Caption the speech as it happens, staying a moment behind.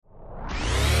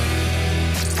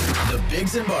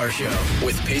Biggs and Bar Show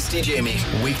with Pasty Jamie.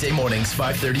 Weekday mornings,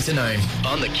 5:30 to 9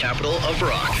 on the capital of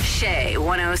rock. Shay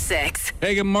 106.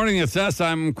 Hey, good morning. It's us.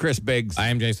 I'm Chris Biggs. I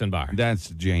am Jason Barr. That's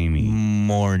Jamie.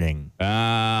 Morning.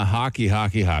 Hockey,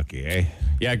 eh?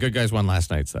 Yeah, good guys won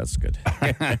last night, so that's good.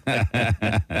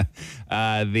 The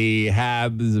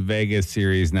Habs Vegas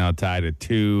series now tied at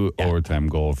 2. Overtime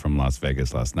goal from Las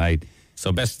Vegas last night.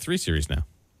 So best 3 series now.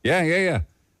 Yeah.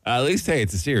 At least, hey,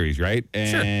 it's a series, right?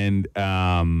 And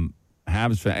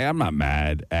Habs fan, I'm not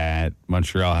mad at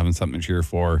Montreal having something to cheer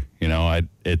for. You know,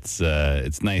 it's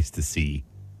nice to see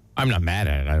I'm not mad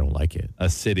at it. I don't like it. a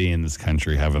city in this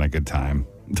country having a good time.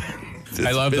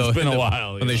 I love those. It's been a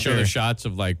while. When they show the shots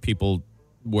of like people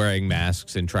wearing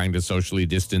masks and trying to socially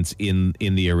distance in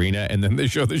the arena, and then they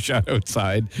show the shot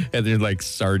outside, and they're like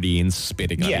sardines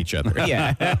spitting on each other.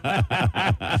 Yeah.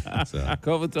 So,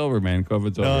 COVID's over, man.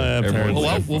 COVID's over.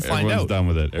 Well, we'll find everyone's out. done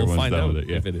with it. We'll Everyone's find done out with it.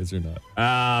 Yeah. if it is or not.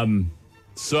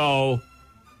 So,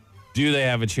 do they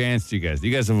have a chance, you guys?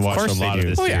 You guys have watched course a they lot of do.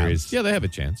 this Oh, yeah. series. Yeah, they have a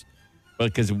chance.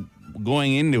 But because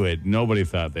going into it, nobody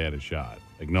thought they had a shot.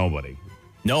 Like, nobody.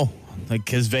 No,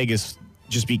 because Vegas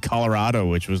just beat Colorado,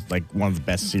 which was like one of the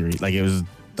best series. Like, it was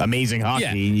amazing hockey,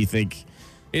 Yeah. and you think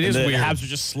It is the weird. Habs are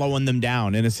just slowing them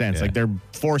down in a sense. Yeah. Like, they're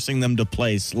forcing them to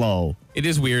play slow. It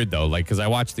is weird, though, like, because I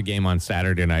watched the game on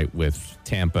Saturday night with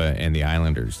Tampa and the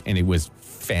Islanders, and it was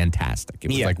fantastic. It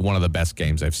was like one of the best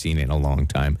games I've seen in a long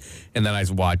time. And then I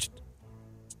watched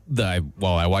I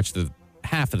watched the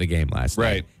half of the game last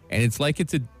night, and it's like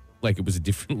it was a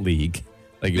different league.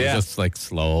 Like, it was just like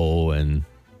slow and.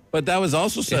 But that was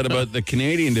also said about the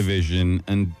Canadian division,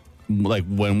 and like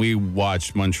when we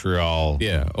watched Montreal,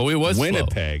 It was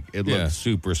Winnipeg, slow. it looked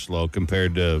super slow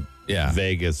compared to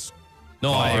Vegas,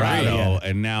 No, I Colorado, agree.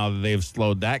 and now they've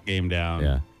slowed that game down.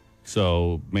 Yeah.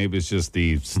 So maybe it's just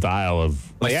the style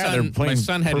of. My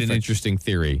son had an interesting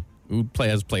theory. Who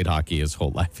has played hockey his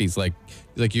whole life. He's like,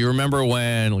 you remember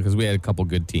when? Because we had a couple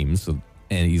good teams, and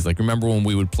he's like, remember when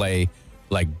we would play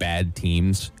like bad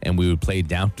teams and we would play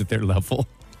down to their level?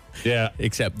 Yeah.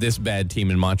 Except this bad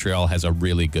team in Montreal has a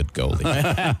really good goalie.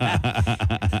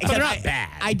 They're not bad.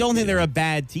 I don't think they're a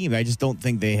bad team. I just don't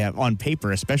think they have, on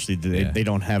paper especially, they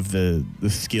don't have the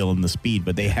skill and the speed,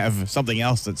 but they have something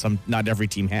else that not every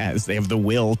team has. They have the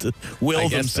will to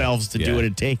themselves to do what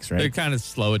it takes, right? They kind of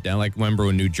slow it down. Like, remember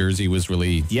when New Jersey was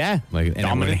really like, and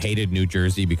everyone hated New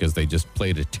Jersey because they just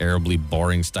played a terribly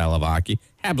boring style of hockey.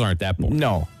 Habs aren't that boring.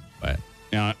 No. But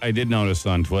Now, I did notice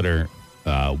on Twitter,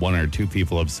 one or two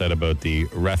people upset about the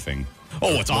reffing.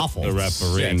 oh, it's awful. The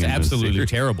refereeing. Yeah, it's in the absolutely series.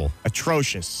 terrible.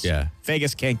 Atrocious. Yeah.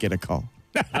 Vegas can't get a call.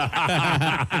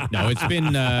 No, it's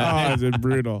been. Is it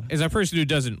brutal? As a person who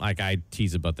doesn't, like, I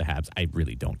tease about the Habs, I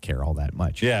really don't care all that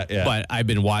much. Yeah. But I've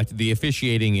been watching the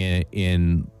officiating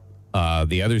in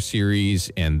the other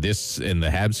series and the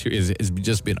Habs series has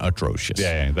just been atrocious.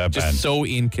 Yeah, that just bad. so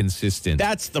inconsistent.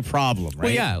 That's the problem, right?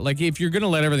 Well, yeah, like if you're going to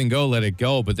let everything go, let it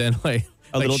go. But then, like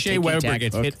little Shea Weber ticky-tack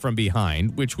gets hook. hit from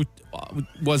behind, which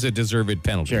was a deserved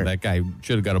penalty. Sure. That guy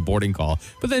should have got a boarding call.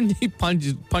 But then he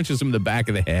punches him in the back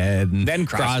of the head and Then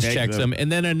cross-checks him.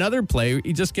 And then another play,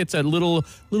 he just gets a little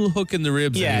hook in the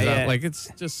ribs. Yeah, and he's out. yeah. Like, it's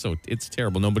just it's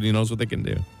terrible. Nobody knows what they can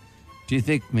do. Do you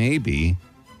think maybe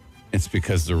it's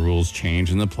because the rules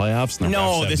change in the playoffs? And the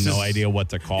refs have no idea what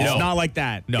to call. It's not like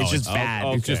that. No, it's just bad.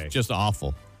 okay. It's just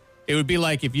awful. It would be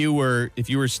like if you were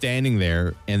standing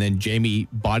there and then Jamie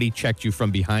body checked you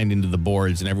from behind into the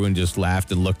boards and everyone just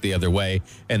laughed and looked the other way,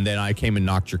 and then I came and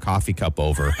knocked your coffee cup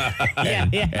over,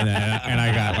 and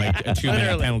I got like a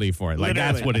 2-minute penalty for it. Like,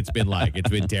 that's what it's been like. It's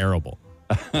been terrible,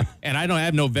 and I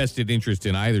have no vested interest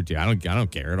in either team. I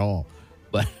don't care at all.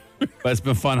 But it's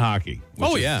been fun hockey.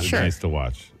 Which is nice to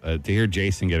watch. To hear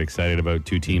Jason get excited about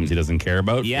two teams he doesn't care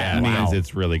about, means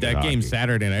it's really good. that game hockey.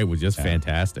 Saturday night was just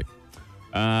fantastic.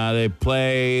 Habs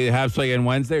play again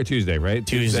Wednesday or Tuesday, right?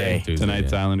 Tuesday.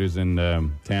 Tonight's Islanders in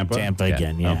Tampa. Tampa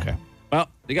again, yeah. Okay. Well,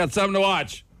 you got something to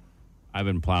watch. I've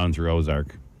been plowing through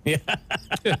Ozark. Yeah.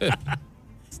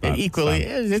 Equally,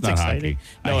 it's not exciting. Hockey.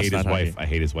 No, I it's hate not his hockey. wife. I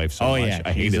hate his wife so Oh, much. yeah,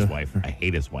 I hate she's his a- wife. I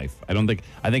hate his wife. I think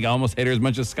I almost hate her as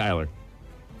much as Skylar.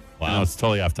 Wow, no, it's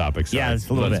totally off topic. Sorry. Yeah, it's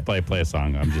a little Let's bit. play a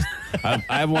song. I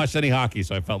haven't watched any hockey,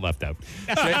 so I felt left out.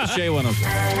 Shay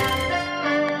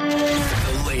 106.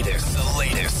 The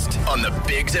latest on the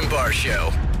Biggs and Bar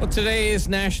Show. Well, today is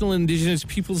National Indigenous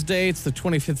Peoples Day. It's the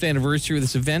 25th anniversary of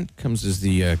this event. Comes as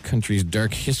the country's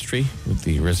dark history with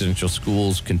the residential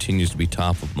schools continues to be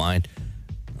top of mind.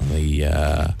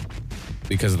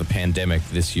 Because of the pandemic,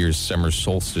 this year's summer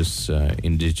solstice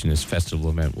Indigenous festival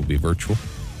event will be virtual.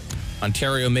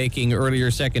 Ontario making earlier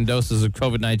second doses of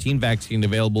COVID-19 vaccine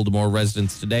available to more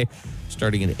residents today,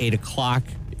 starting at 8 o'clock.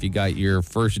 if you got your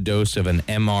first dose of an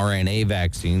mRNA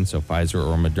vaccine, so Pfizer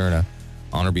or Moderna,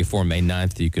 on or before May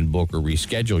 9th, you can book or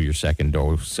reschedule your second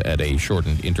dose at a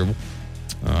shortened interval.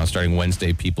 Starting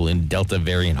Wednesday, people in Delta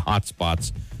variant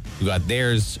hotspots who got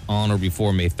theirs on or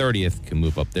before May 30th can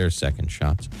move up their second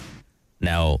shots.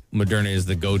 Now, Moderna is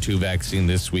the go-to vaccine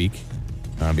this week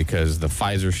because the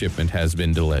Pfizer shipment has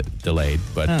been delayed.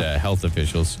 But health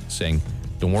officials saying,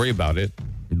 don't worry about it.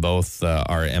 Both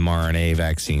are mRNA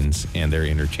vaccines, and they're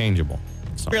interchangeable.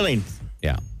 So, Really?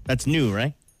 yeah. That's new,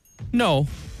 right? No,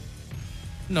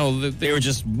 They were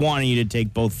just wanting you to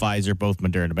take both Pfizer, both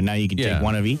Moderna, but now you can Yeah. take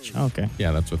one of each? Okay.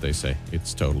 yeah, that's what they say.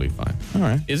 It's totally fine. All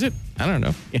right. Is it? I don't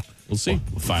know. Yeah. We'll see.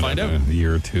 We'll find out in a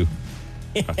year or two.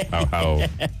 how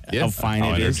How fine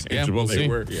it is. Yeah, we'll they see.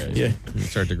 were. Yeah. You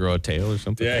start to grow a tail or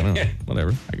something. Yeah, I don't know. yeah.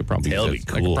 Whatever. I could probably Tail use be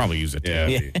it. I cool. could probably use a tail.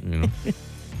 Yeah. You know?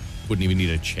 Wouldn't even need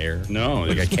a chair. No,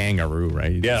 Like a it's- kangaroo,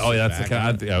 right? You Yeah. just Oh, sit yeah. That's the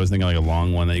back kind. I was thinking like a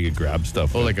long one that you could grab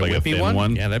stuff. Oh, with, like a whippy thin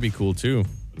one? Yeah, that'd be cool too.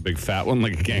 A big fat one,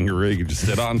 like a kangaroo, you could just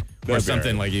sit on. Or That'd be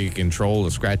something all right. like you can control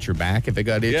to scratch your back if it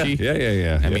got Yeah, itchy.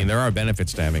 yeah. I mean, there are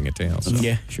benefits to having a tail. So.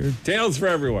 Yeah, sure. tails for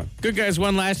everyone. Good guys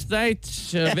won last night.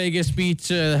 Vegas beat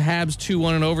Habs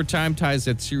 2-1 in overtime, ties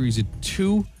that series at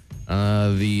 2.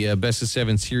 The best of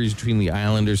 7 series between the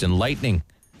Islanders and Lightning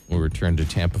will return to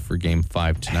Tampa for Game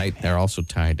 5 tonight. They're also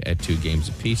tied at 2 games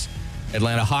apiece.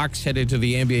 Atlanta Hawks headed to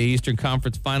the NBA Eastern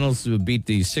Conference Finals to beat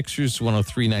the Sixers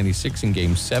 103-96 in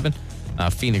Game 7.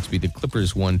 Phoenix beat the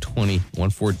Clippers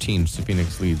 120-114. So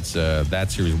Phoenix leads that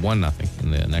series 1-0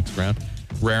 in the next round.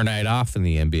 Rare night off in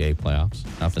the NBA playoffs.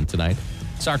 Nothing tonight.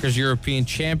 Soccer's European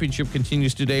Championship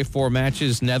continues today. 4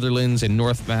 matches: Netherlands and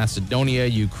North Macedonia,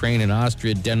 Ukraine and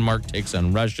Austria. Denmark takes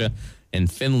on Russia, and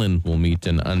Finland will meet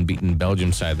an unbeaten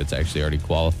Belgium side that's actually already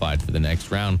qualified for the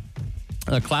next round.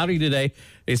 Cloudy today.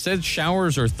 They said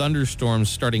showers or thunderstorms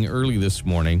starting early this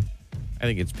morning. I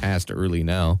think it's past early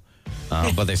now.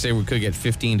 But they say we could get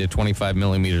 15 to 25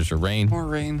 millimeters of rain. More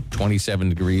rain. 27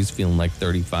 degrees, feeling like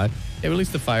 35. Yeah, at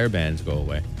least the fire bans go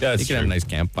away. Yeah, that's you can have true. nice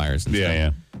campfires and Yeah,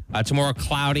 stuff. Tomorrow,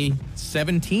 cloudy,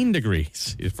 17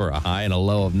 degrees for a high and a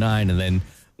low of 9. And then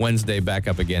Wednesday, back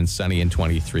up again, sunny and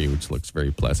 23, which looks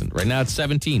very pleasant. Right now, it's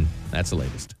 17. That's the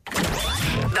latest.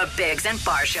 The Biggs and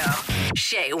Bar Show.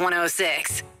 Shea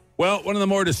 106. Well, one of the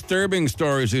more disturbing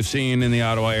stories we've seen in the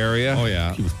Ottawa area. Oh,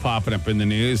 yeah. Keeps popping up in the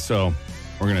news, so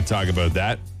we're going to talk about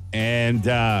that. And,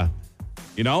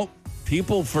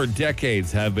 people for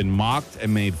decades have been mocked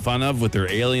and made fun of with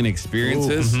their alien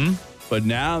experiences. But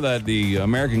now that the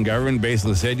American government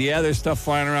basically said, yeah, there's stuff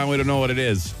flying around, we don't know what it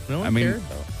is. No one cared,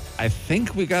 though. I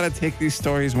think we got to take these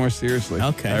stories more seriously.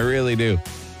 Okay. I really do.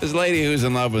 This lady who's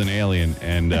in love with an alien,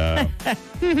 and,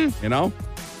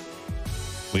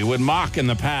 we would mock in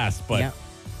the past, but Yeah.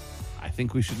 I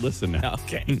think we should listen now.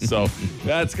 Okay. So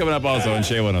that's coming up also on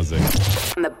Shea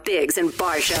 106. The Biggs and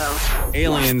Bar Show.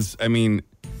 Aliens, I mean,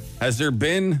 has there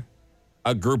been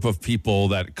a group of people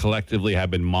that collectively have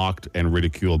been mocked and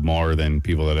ridiculed more than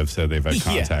people that have said they've had Yeah.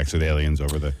 contacts with aliens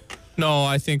over the No,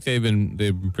 I think they've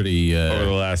been pretty over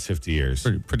the last 50 years?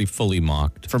 pretty fully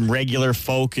mocked. From regular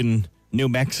folk in New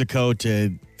Mexico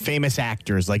to famous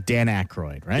actors like Dan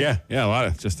Aykroyd, right? Yeah, a lot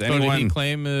of just So anyone. did he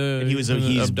claim he's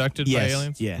abducted by yes,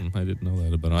 aliens? yeah. I didn't know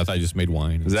that about him. I thought I just made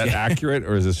wine. Is that accurate,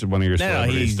 or is this one of your No,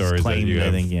 celebrity he's stories that claimed, you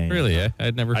have? I think, yeah. Really? Yeah?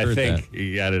 I'd never I heard think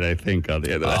he added, I think, on the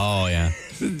end of that. that. Oh, yeah.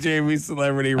 Jamie's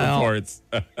celebrity reports.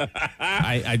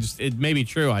 I just, it may be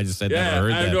true. I just had Yeah, never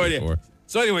heard I have that no idea. before.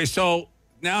 So anyway,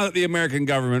 now that the American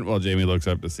government, well, Jamie looks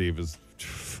up to see if his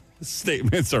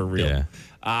statements are real.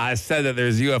 Yeah. Said that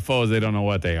there's UFOs. They don't know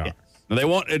what they are. Now, they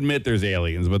won't admit there's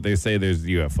aliens, but they say there's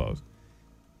UFOs.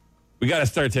 We got to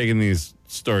start taking these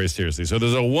stories seriously. So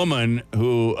there's a woman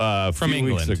who a From few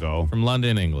England. weeks ago From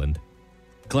London, England.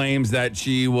 claims that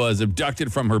she was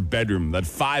abducted from her bedroom, that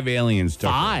 5 aliens took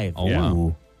her. 5. Oh, Yeah.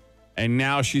 wow. And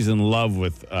now she's in love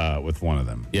with one of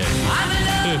them. Yeah.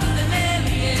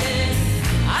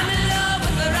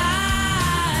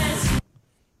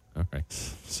 All right.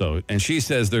 So, and she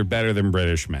says they're better than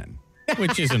British men.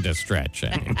 Which isn't a stretch.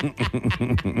 I mean.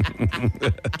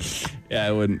 Yeah,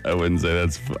 I wouldn't say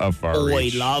that's a far Oi,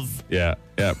 reach. love. Yeah.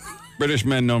 British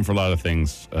men known for a lot of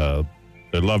things.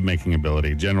 Their love-making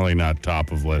ability, generally not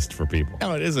top of list for people.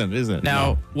 No, it isn't, is it?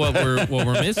 Now, what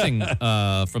we're missing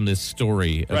from this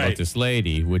story about Right. this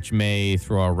lady, which may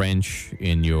throw a wrench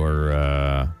in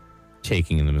your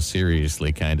taking them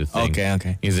seriously kind of thing.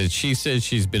 Okay. Is that she says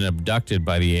she's been abducted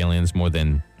by the aliens more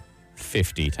than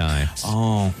 50 times.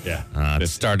 Oh. Yeah. It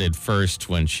started first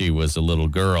when she was a little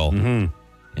girl, and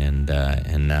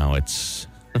now it's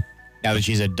Now that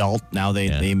she's adult, now they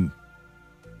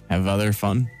have other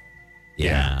fun.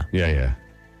 yeah. Yeah.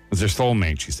 It's their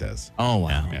soulmate, she says. Oh,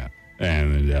 wow. Yeah.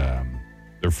 And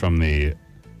they're from the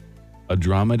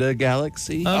Andromeda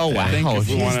Galaxy. Oh, wow. I think, if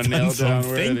we He's want to done nail some down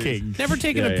where it is. thinking. Never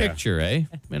taken a picture, eh?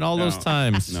 In all those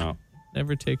times. No.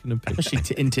 Never taken a picture.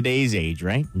 Especially in today's age,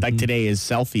 right? Like today is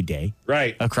selfie day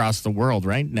Right. across the world,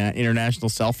 right? International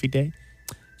Selfie Day.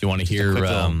 Do you want to hear? quick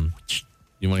little-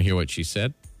 You want to hear what she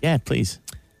said? Yeah, please.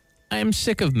 I am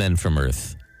sick of men from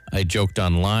Earth. I joked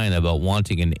online about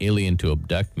wanting an alien to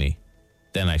abduct me.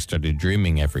 Then I started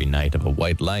dreaming every night of a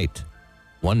white light.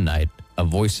 One night, a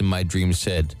voice in my dream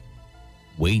said,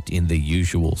 "Wait in the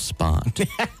usual spot."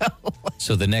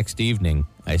 So the next evening,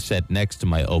 I sat next to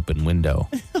my open window.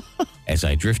 As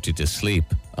I drifted to sleep,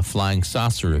 a flying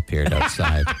saucer appeared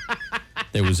outside.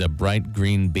 There was a bright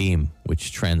green beam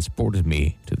which transported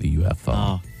me to the UFO.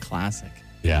 Oh, classic.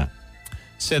 Yeah.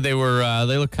 Said they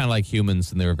looked kind of like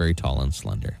humans and they were very tall and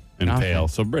slender. And Okay. pale.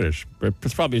 So British.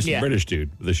 It's probably some Yeah. British dude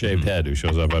with a shaved head who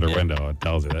shows up at her window and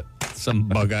tells her that. Some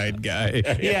bug-eyed guy.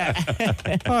 Yeah.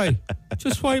 Hi,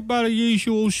 just wait by the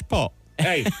usual spot.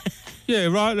 Hey, Yeah,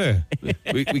 right there.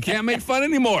 we can't make fun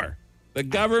anymore. The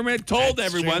government told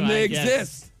That's everyone true, they I guess.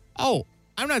 exist. Oh,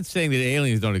 I'm not saying that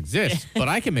aliens don't exist, but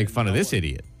I can make fun of this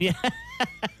idiot.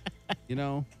 You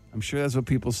know, I'm sure that's what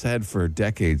people said for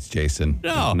decades, Jason.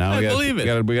 No, now I we gotta, believe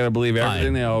it. We got to believe everything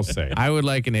Fine. they all say. I would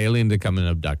like an alien to come and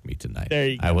abduct me tonight. There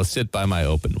you go. I will sit by my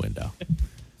open window.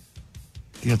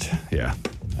 Yeah,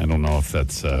 I don't know if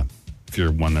that's if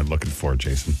you're one they're looking for,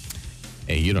 Jason.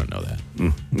 Hey, you don't know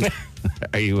that.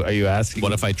 Are you asking?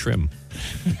 What if I trim?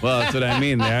 Well, that's what I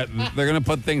mean. They're going to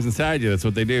put things inside you. That's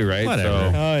what they do, right? Whatever.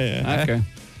 So, Oh, yeah. okay.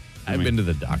 I've been to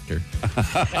the doctor.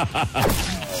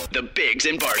 The Biggs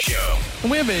and Bar Show.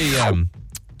 And we have a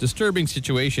disturbing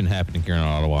situation happening here in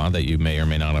Ottawa that you may or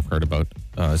may not have heard about.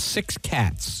 6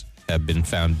 cats have been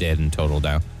found dead in total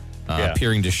now, Yeah.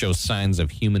 appearing to show signs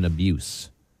of human abuse.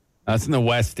 That's in the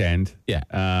West End. Yeah.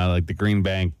 Like the Green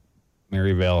Bank,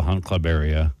 Maryvale, Hunt Club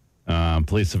area.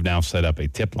 Police have now set up a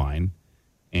tip line,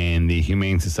 and the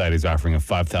Humane Society is offering a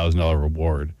 $5,000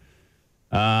 reward.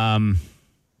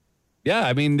 Yeah,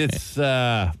 I mean, it's...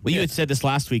 Well, you had said this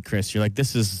last week, Chris. You're like,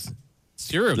 this is...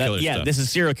 Serial killer stuff. this is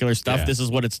serial killer stuff. Yeah. This is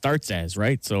what it starts as,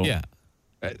 right? So Yeah.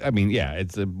 I mean, yeah,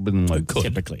 it's been like...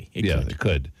 typically. It Yeah, could. it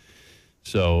could.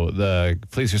 So the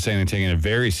police are saying they're taking it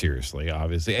very seriously,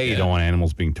 obviously. You Yeah. don't want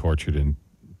animals being tortured and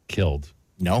killed,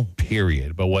 No.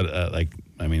 period. But what,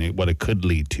 what it could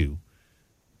lead to.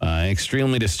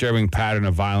 Extremely disturbing pattern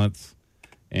of violence.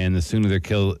 And the sooner the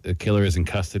killer is in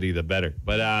custody, the better.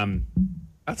 But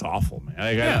that's awful, man.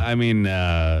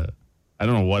 I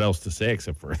don't know what else to say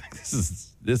except for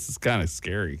this is kind of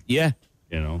scary, Yeah.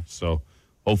 you know. So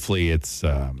hopefully it's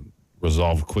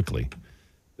resolved quickly.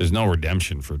 There's no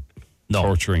redemption for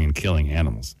torturing and killing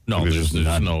animals. No, Like, there's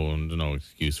none. no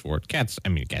excuse for it. Cats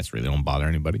really don't bother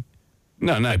anybody.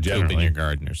 No, not Poop in generally. your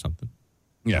garden or something.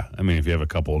 Yeah, I mean, if you have a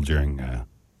couple during that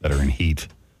are in heat,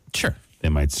 Sure. they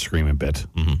might scream a bit.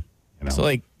 Mm-hmm. You know? So,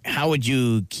 like, how would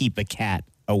you keep a cat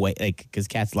away? Like, because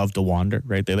cats love to wander,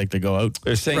 right? They like to go out.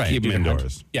 they're saying Right, keep them you can hunt.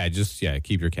 indoors. Yeah,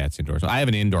 keep your cats indoors. I have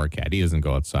an indoor cat. He doesn't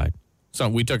go outside. So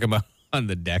we took him out on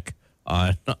the deck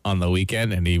on the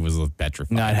weekend, and he was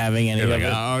petrified. Not having any He was of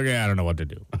like, it. oh, okay, I don't know what to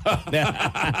do. We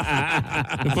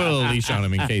put a little leash on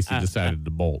him in case he decided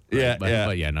to bolt. right? Yeah,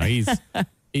 But yeah, no, he's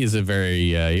a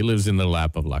very he lives in the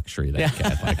lap of luxury. That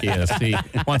cat, like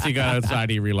once he got outside,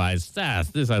 he realized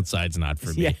this outside's not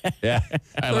for me. Yeah,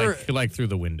 I like through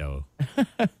the window.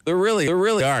 there really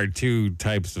are two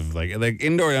types of like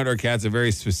indoor and outdoor cats. A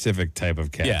very specific type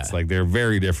of cats. Yeah. Like they're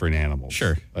very different animals.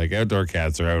 Sure. Like outdoor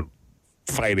cats are out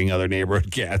fighting other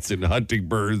neighborhood cats and hunting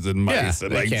birds and mice Yeah,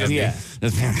 and they like can.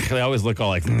 they always look all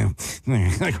like like when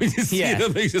you see Yeah.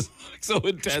 them, they just look so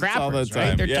intense all the Scrappers, time.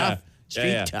 right? They're yeah. tough.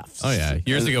 Street yeah. toughs. Oh yeah.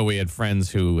 Years ago, we had friends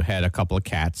who had a couple of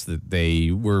cats that they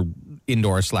were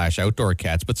indoor/outdoor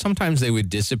cats, but sometimes they would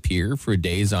disappear for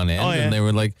days on end, Oh, yeah. and they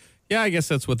were like, "Yeah, I guess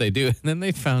that's what they do." And then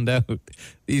they found out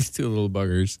these two little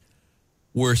buggers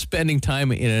were spending time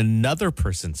in another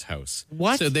person's house.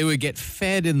 What? So they would get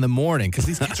fed in the morning because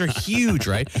these cats are huge,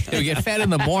 right? They would get fed in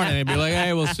the morning and they'd be like,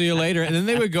 "Hey, we'll see you later." And then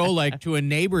they would go like to a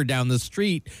neighbor down the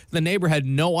street. The neighbor had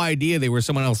no idea they were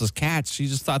someone else's cats. She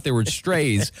just thought they were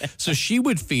strays. So she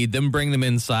would feed them, bring them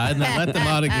inside, and then let them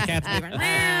out. And the cats would be like,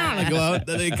 "Meow," and they go out,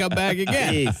 then they come back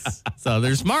again. Jeez. So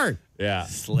they're smart. Yeah.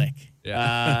 Slick.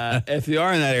 If you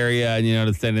are in that area and you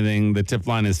notice anything, the tip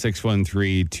line is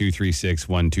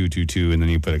 613-236-1222, and then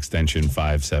you put extension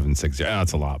 5760.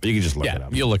 That's a lot, but you can just look it Yeah,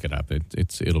 up. you'll look it up.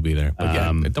 It'll be there. But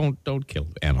yeah, don't kill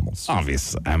animals.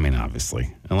 Obviously,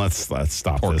 and let's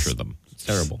stop Torture this. them. It's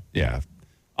terrible. Yeah.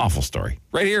 Awful story.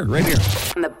 Right here, right here.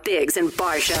 On the Biggs and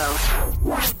Bar Show.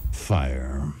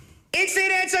 Fire.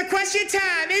 Instant answer question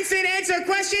time. Instant answer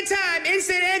question time.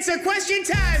 Instant answer question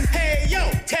time. Hey,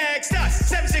 yo, text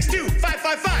us.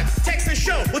 762-555. Text the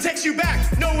show. We'll text you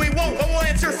back. No, we won't, but we'll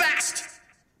answer fast.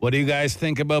 What do you guys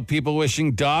think about people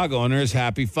wishing dog owners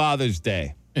Happy Father's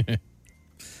Day?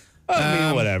 I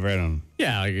mean, whatever. I don't.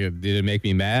 Yeah, did it make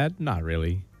me mad? Not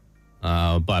really.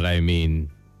 But I mean,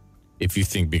 if you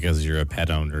think because you're a pet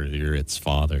owner, you're its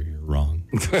father, you're wrong.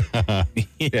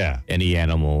 Yeah. Any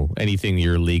animal, anything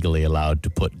you're legally allowed to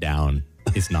put down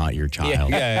is not your child.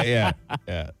 Yeah.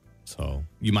 So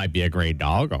you might be a great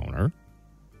dog owner.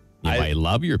 You might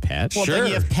love your pet. Well, then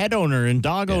you have pet owner and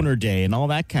dog owner day and all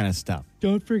that kind of stuff.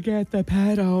 Don't forget the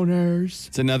pet owners.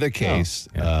 It's another case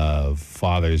of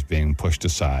fathers being pushed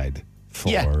aside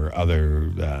for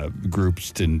other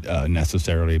groups to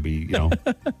necessarily be, like,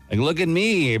 look at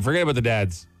me. Forget about the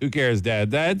dads. Who cares,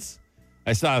 dads?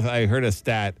 I heard a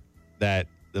stat that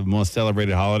the most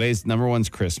celebrated holidays, number one's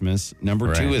Christmas,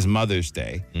 number two is Mother's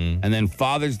Day, and then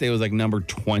Father's Day was like number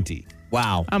 20.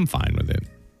 Wow. I'm fine with it.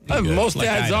 Most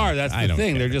dads are. That's the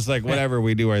thing. They're just like, whatever,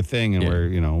 we do our thing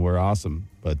and we're awesome.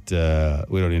 But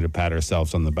we don't need to pat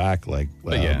ourselves on the back like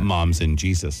moms in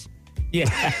Jesus. Yeah.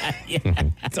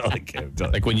 That's all I care.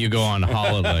 Like when you go on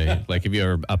holiday, like if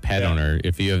you're a pet owner,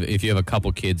 if you have a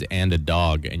couple kids and a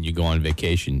dog and you go on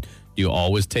vacation, do you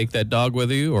always take that dog with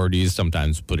you or do you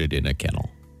sometimes put it in a kennel?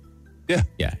 Yeah.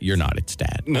 Yeah, you're not its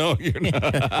dad. No, you're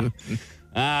not.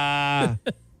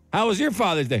 How was your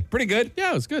Father's Day? Pretty good.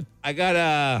 Yeah, it was good. I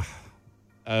got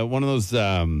one of those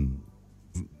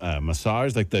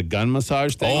massage, like the gun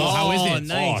massage thing. Oh, how is it?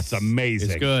 Nice. Oh, it's amazing.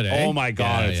 It's good, eh? Oh, my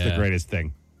God. It's the greatest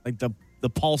thing. Like the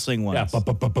pulsing ones. Yeah,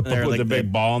 They're with like the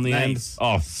big ball in the nice.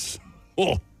 end.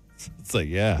 Oh, it's like,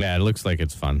 Yeah, it looks like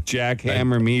it's fun.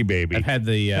 jackhammer me, baby. I've had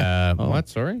the, what,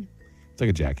 sorry? It's like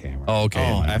a jackhammer. Oh, okay.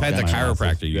 I've had the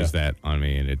chiropractor Yeah. use that on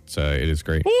me, and it is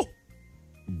great. Ooh.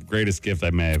 Greatest gift I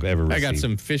may have ever received. I got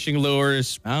some fishing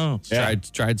lures. Oh.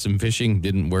 Tried some fishing,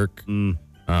 didn't work.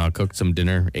 Cooked some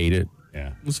dinner, ate it. Yeah.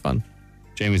 It was fun.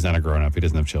 Jamie's not a grown-up. He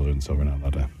doesn't have children, so we're not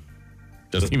allowed to.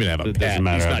 Doesn't even have a It pet. doesn't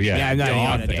matter. He's not I'm not dog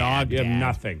even a thing. dog You have dad.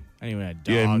 nothing. I don't even have a dog.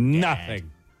 You have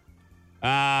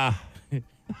dad.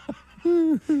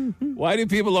 nothing. Why do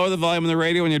people lower the volume on the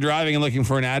radio when you're driving and looking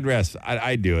for an address?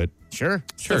 I do it. Sure.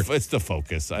 It's the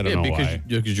focus. I don't know why.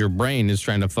 Because your brain is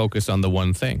trying to focus on the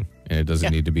one thing, and it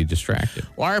doesn't need to be distracted.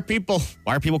 Why are people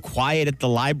quiet at the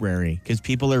library? Because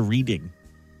people are reading.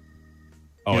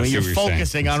 Oh, I mean, I see you're what saying.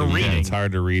 focusing on Yeah, reading. it's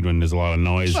hard to read when there's a lot of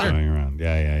noise Sure. going around.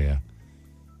 Yeah.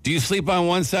 Do you sleep on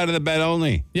one side of the bed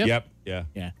only? Yep. Yeah.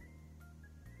 Yeah.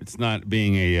 It's not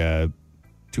being a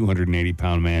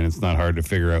 280-pound man. It's not hard to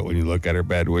figure out when you look at her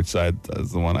bed which side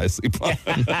is the one I sleep on.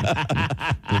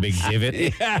 The big divot.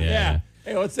 Yeah.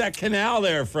 Hey, what's that canal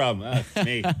there from?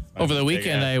 Me. Over the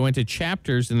weekend, I went to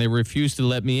Chapters, and they refused to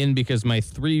let me in because my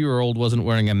 3-year-old wasn't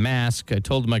wearing a mask. I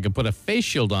told them I could put a face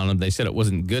shield on him. They said it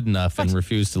wasn't good enough and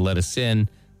refused to let us in.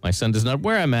 My son does not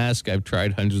wear a mask. I've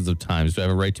tried hundreds of times. Do I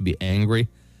have a right to be angry?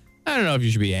 I don't know if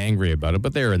you should be angry about it,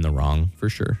 but they're in the wrong for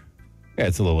sure. Yeah,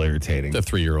 it's a little irritating. The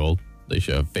 3-year-old, they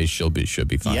should have face shield should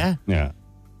be fine. Yeah. Yeah.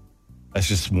 That's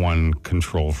just one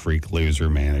control freak loser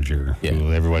manager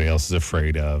who everybody else is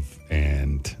afraid of.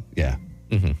 And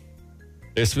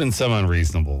there's been some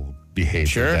unreasonable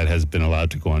behavior that has been allowed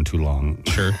to go on too long.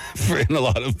 Sure. In a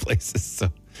lot of places. So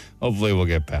hopefully we'll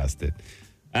get past it.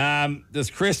 Does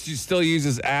Chris still use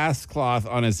his ass cloth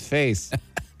on his face?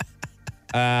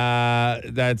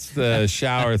 That's the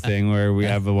shower thing where we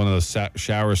have one of those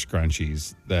shower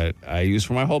scrunchies that I use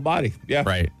for my whole body. Yeah.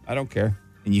 Right. I don't care.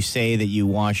 And you say that you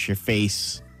wash your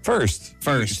face First.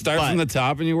 You start but- from the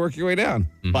top and you work your way down.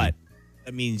 but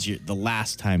that means the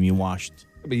last time you washed.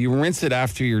 But you rinse it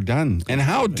after you're done. And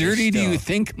how dirty do you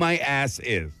think my ass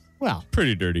is? Well,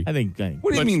 Pretty dirty. I think.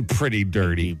 What do you mean pretty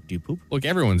dirty? Do you poop? Look,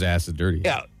 everyone's ass is dirty.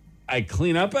 Yeah. I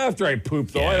clean up after I poop,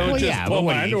 though. I don't just pull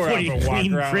my underwear up and walk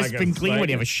clean, around crisp like a and clean? What,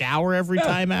 do you have a sniper. shower every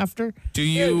time after? Do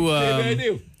you Maybe I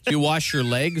do. do you wash your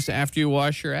legs after you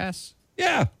wash your ass?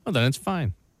 Yeah. Oh, then it's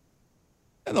fine.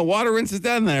 And the water rinses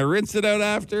down, and I rinse it out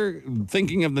after,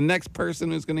 thinking of the next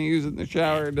person who's going to use it in the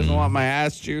shower, doesn't want my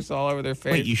ass juice all over their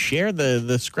face. Wait, you share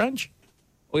the scrunch?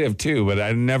 We have two, but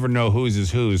I never know whose is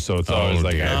whose, so it's always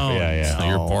like, dear. yeah. So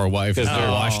your poor wife has they're-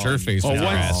 washed her face with her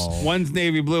ass. One's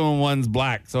navy blue and one's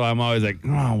black, so I'm always like,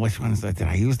 oh, which one's that? Did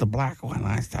I use the black one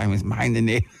last time? Is mine the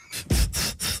navy?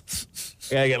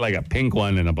 Yeah, I get like a pink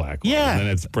one and a black one. Yeah. And then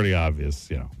it's pretty obvious,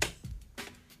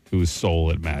 whose soul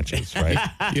it matches, right?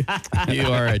 You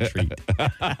are a treat.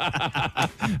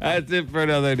 That's it for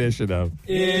another edition of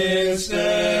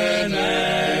Instant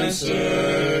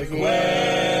Answer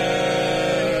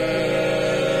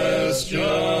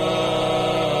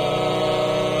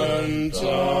Question Time.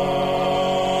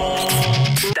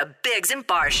 The Biggs and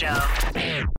Bar Show.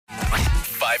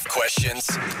 5 questions,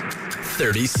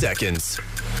 30 seconds.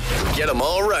 Get them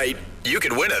all right, you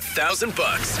could win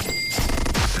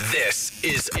 $1,000. This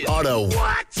is Auto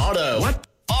What? Auto What?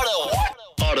 Auto What?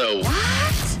 Auto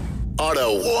What?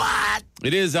 Auto What?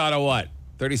 It is Auto What?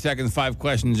 30 seconds, 5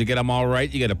 questions. You get them all right,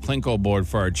 you get a Plinko board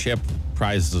for our chip.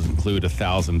 Prizes include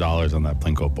 $1,000 on that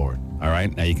Plinko board. All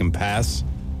right, now you can pass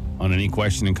on any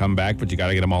question and come back, but you got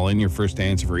to get them all in. Your first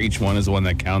answer for each one is the one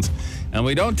that counts. And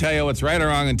we don't tell you what's right or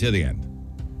wrong until the end.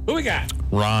 Who we got?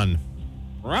 Ron.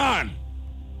 Ron.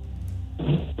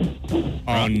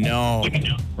 Oh, no.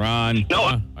 Ron.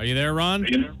 Noah. Are you there, Ron?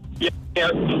 Yeah.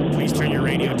 Please turn your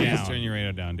radio Please down. turn your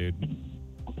radio down, dude.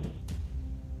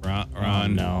 Ron. Oh,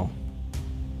 no.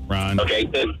 Ron. Okay,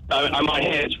 then I'm on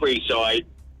hands free, so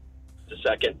just a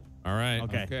second. All right.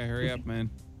 Okay. Okay, hurry up, man.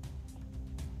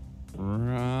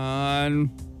 Ron.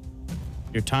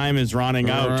 Your time is running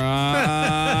out.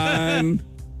 Ron.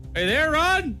 Are you there,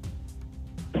 Ron?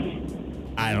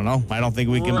 I don't know. I don't think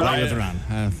we can play with Ron.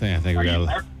 I think we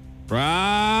got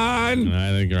Ron. I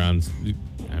think Ron's.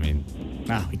 I mean,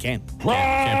 No, we can't. can't play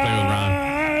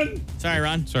with Ron. Sorry,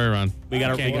 Ron. Sorry, Ron. We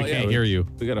gotta- Can't, well, we yeah, can't hear you.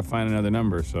 We got to find another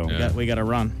number. So Yeah. We got to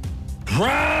run.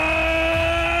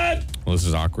 Ron. Well, this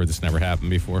is awkward. This never happened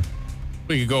before.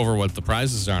 We could go over what the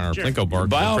prizes are on our Plinko board.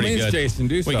 By They're all pretty means, good. Jason,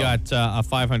 do We so. got a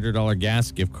 $500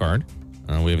 gas gift card.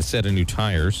 We have a set of new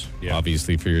tires, Yeah.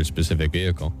 obviously for your specific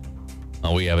vehicle.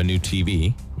 We have a new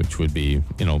TV, which would be,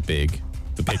 big.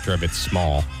 The picture of it's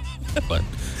small, but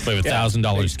we have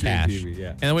 $1,000 big cash. TV, yeah.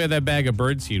 And then we have that bag of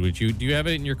birdseed, which do you have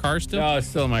it in your car still? No, it's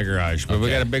still in my garage, but we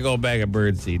Okay. got a big old bag of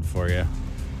birdseed for you.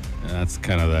 And that's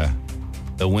kind of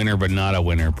the winner, but not a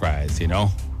winner prize,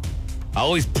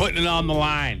 Always putting it on the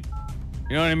line.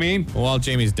 You know what I mean? Well, while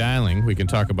Jamie's dialing, we can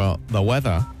talk about the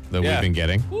weather that Yeah. we've been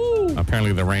getting.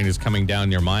 Apparently, the rain is coming down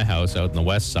near my house out in the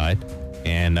west side.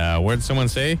 And what did someone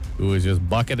say? It was just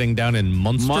bucketing down in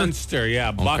Munster. Munster,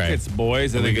 yeah, buckets,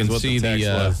 boys. I And we think is can what see the text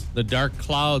was. the dark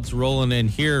clouds rolling in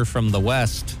here from the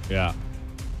west. Yeah,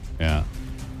 yeah.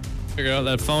 Figured out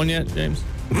that phone yet, James?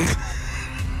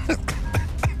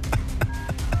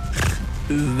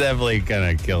 This is definitely kind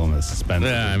of killing the suspense.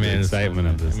 Yeah, I the mean, excitement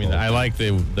of this. I mean, whole I like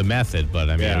the method, but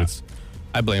I mean, Yeah.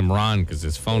 I blame Ron because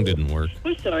his phone didn't work.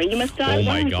 I'm sorry, you must dial Oh,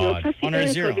 my 1 God. Press the 1 or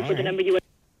area 0, code before the all right. number you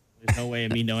There's no way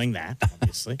of me knowing that,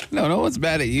 obviously. No one's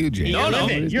mad at you, Jay. You're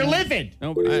livid. You're livid.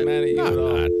 Nobody's mad at you at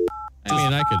all. I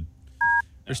mean, I could.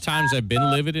 There's times I've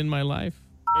been livid in my life.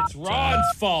 It's Ron's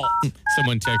fault.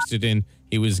 Someone texted in,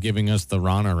 he was giving us the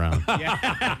Ron around.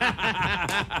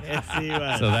 Yes, he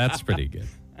was. So that's pretty good.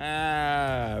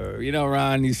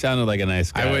 Ron, you sounded like a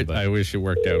nice guy. I wish it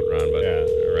worked out, Ron, but Yeah.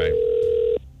 all right.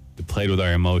 You played with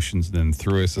our emotions and then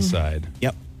threw us aside.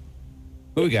 Yep.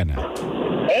 Who we got now?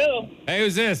 Hello, Hey,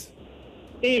 who's this?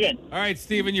 Steven. All right,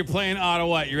 Steven, you're playing Auto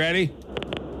What? You ready?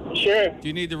 Sure. Do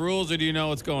you need the rules or do you know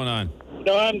what's going on?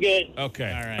 No, I'm good.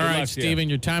 Okay. All right. All right, Steven,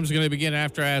 your time's going to begin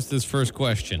after I ask this first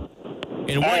question.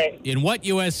 right. In what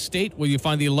U.S. state will you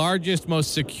find the largest,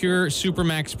 most secure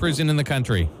Supermax prison in the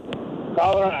country?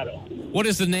 Colorado. What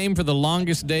is the name for the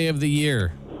longest day of the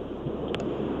year?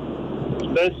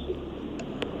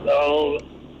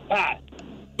 Pass.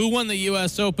 Who won the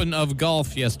U.S. Open of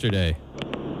golf yesterday?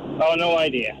 Oh, no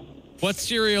idea. What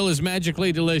cereal is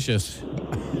magically delicious?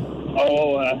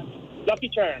 Lucky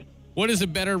Charm. What is a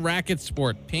better racket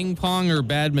sport, ping pong or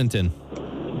badminton?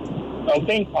 Oh,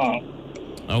 ping pong.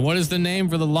 What is the name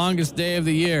for the longest day of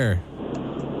the year?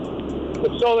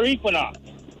 The solar equinox.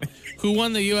 Who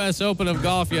won the U.S. Open of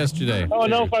golf yesterday? Oh,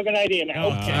 no fucking idea, man. All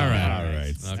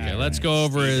right. Okay, let's go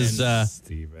over his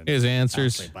Steven.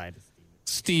 answers. Bye.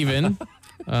 Steven,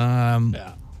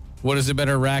 what is a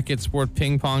better racket sport,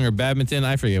 ping pong or badminton?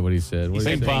 I forget what he said. What did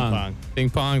he Ping say? pong. Ping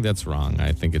pong? That's wrong.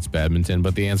 I think it's badminton,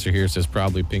 but the answer here says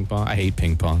probably ping pong. I hate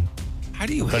ping pong. How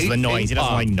do you Because hate the noise. He ping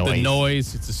doesn't like pong? noise. The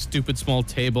noise. It's a stupid small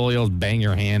table. You'll bang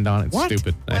your hand on it. It's What?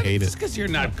 stupid. I hate Just it. because you're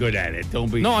not good at it.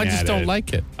 Don't be No, I mad just at don't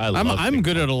like it. I love I'm ping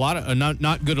good at a lot of not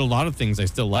good at a lot of things I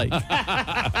still like.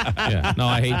 Yeah. No,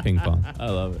 I hate ping pong. I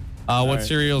love it. What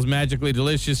cereal is magically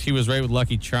delicious? He was right with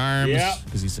Lucky Charms. Yep.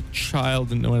 Because he's a child,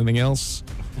 didn't know anything else.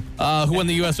 Who won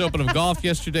the U.S. Open of golf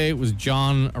yesterday? It was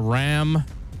John Ram.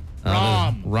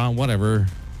 Ram, whatever.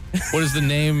 What is the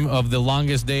name of the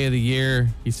longest day of the year?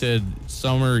 He said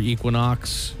summer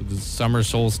equinox, the summer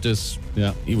solstice.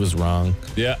 Yeah. He was wrong.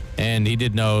 Yeah. And he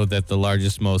did know that the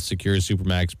largest, most secure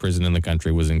Supermax prison in the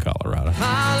country was in Colorado.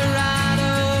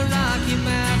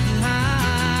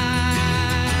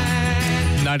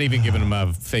 Not even giving him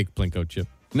a fake Plinko chip.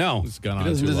 No. It's gone It on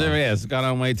doesn't too deserve long. it. Yeah, it's gone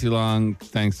on way too long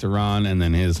thanks to Ron and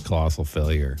then his colossal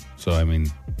failure. So, I mean,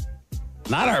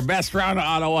 not our best round of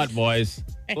auto what, boys?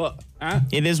 Well, huh?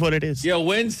 It is what it is. You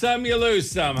win some, you lose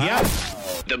some, huh?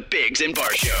 Yep. The Biggs and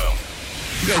Bar Show.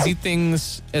 You guys eat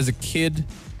things as a kid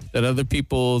that other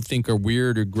people think are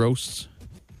weird or gross?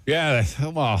 Yeah,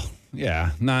 well,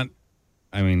 yeah, not.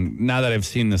 I mean, now that I've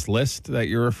seen this list that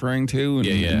you're referring to,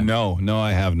 Yeah. no,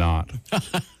 I have not.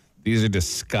 These are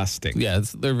disgusting. Yeah,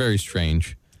 they're very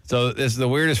strange. So this is the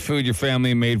weirdest food your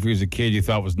family made for you as a kid you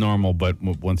thought was normal, but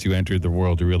once you entered the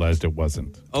world, you realized it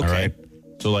wasn't. Okay. All right?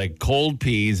 So like cold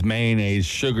peas, mayonnaise,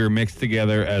 sugar mixed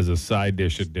together as a side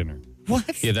dish at dinner.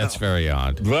 What? Yeah, that's very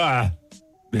odd. Blah.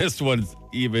 This one's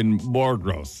even more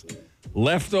gross.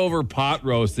 Leftover pot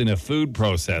roast in a food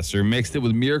processor, mixed it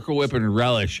with Miracle Whip and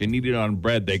relish and eat it on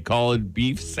bread. They call it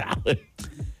beef salad.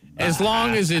 As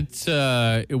long as it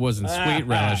wasn't sweet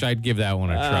relish, I'd give that one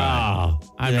a try.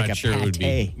 I'm Like not a sure it would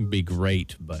pate. be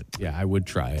great, but yeah, I would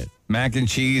try it. Mac and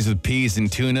cheese with peas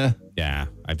and tuna. Yeah,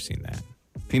 I've seen that.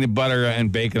 Peanut butter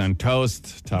and bacon on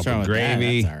toast, topped What's wrong with with that?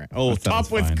 gravy. That's all right. Oh, That sounds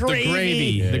top with fine.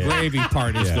 gravy. The gravy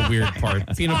part is the weird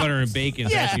part. Peanut butter and bacon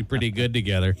is actually pretty good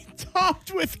together.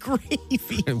 Topped with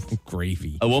gravy.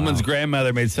 Gravy. A woman's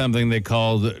grandmother made something they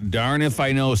called "darn if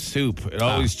I know" soup. It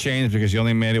always changed because she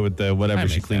only made it with the whatever I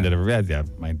she make cleaned that. it over. Yeah,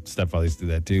 my stepfather used to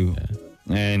do that too.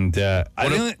 And I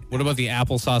think What about the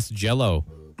applesauce Jello?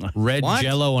 Red What?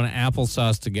 Jello and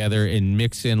applesauce together and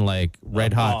mix in like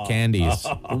red hot candies,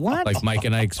 What? like Mike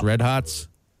and Ike's Red Hots.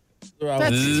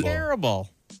 That's terrible.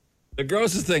 the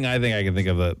grossest thing I think I can think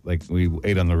of that like we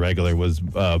ate on the regular was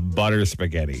butter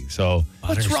spaghetti. So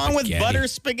What's wrong with spaghetti. butter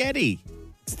spaghetti?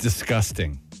 it's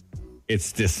disgusting.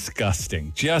 It's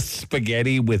disgusting. Just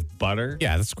spaghetti with butter.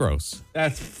 Yeah, that's gross.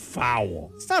 That's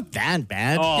foul. It's not that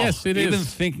bad. Oh, Yes, it even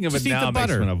is. thinking of Just it eat now the makes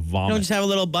me butter. want to You vomit. don't just have a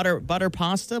little butter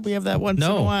pasta? We have that once in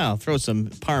No. a while. Throw some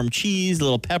parm cheese, a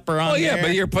little pepper on Oh yeah, there.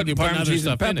 but you're putting You're putting parm other cheese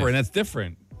and stuff in pepper, it. and that's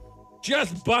different.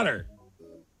 Just butter.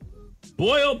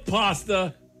 Boiled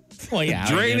pasta. Well, yeah. how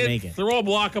are you Drain gonna it, make it? throw a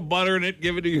block of butter in it,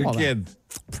 give it to your Hold on. kid.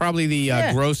 Probably the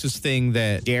Yeah. grossest thing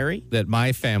that Dairy? that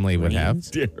my family would have.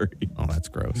 Greens? Dairy. Oh, that's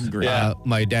gross. Yeah.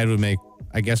 My dad would make,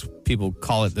 I guess people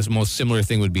call it, this most similar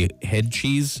thing would be head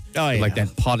cheese. Oh, yeah. Like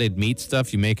that potted meat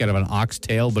stuff you make out of an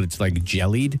oxtail, but it's like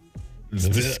jellied. It's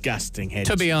disgusting. Head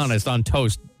To be cheese. honest, on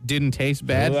toast, didn't taste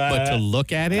bad, but to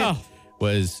look at it Oh.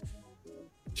 was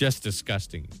just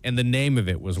disgusting. And the name of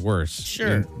it was worse.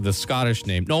 Sure. And the Scottish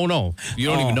name. No, you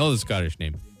don't even know the Scottish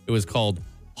name. It was called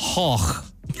Hoch.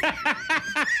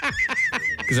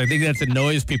 Because I think that's the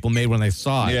noise people made when they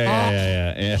saw it.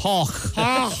 Yeah. Hoch.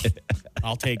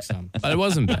 I'll take some. But it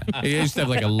wasn't bad. It used to have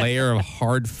like a layer of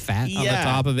hard fat on the Yeah.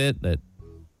 top of it that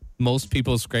most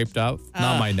people scraped off.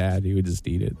 Not my dad. He would just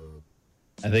eat it.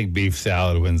 I think beef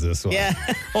salad wins this one. Yeah.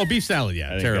 Oh, beef salad.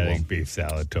 Yeah, I think beef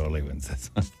salad totally wins this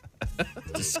one.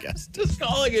 Disgusting. Just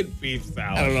calling it beef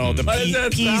salad. I don't know. The How does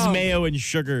that peas, sound? mayo, and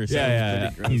sugar sounds Yeah.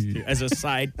 pretty gross, too, as a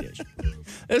side dish.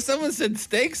 If someone said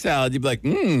steak salad, you'd be like,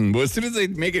 but as soon as they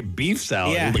make it beef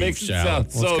salad, Yeah. it makes it sound Well,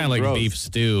 so it's kind of like gross. beef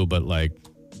stew, but like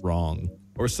wrong.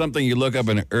 Or something you look up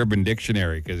in an Urban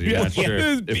Dictionary because you're not sure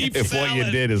Yeah. if, Beef if what you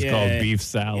salad. did is Yeah. called beef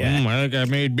salad. Yeah. I think I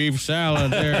made beef salad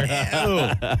there.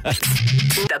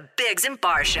 The Biggs and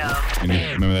Bar Show. And you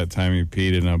remember that time you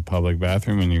peed in a public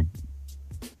bathroom and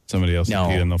somebody else No,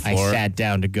 peed on the I floor sat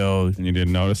down to go and you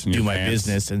didn't notice and do my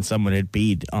business, and someone had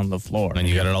peed on the floor. And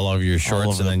you got it all over your shorts,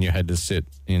 over and then you had to sit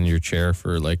in your chair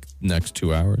for like next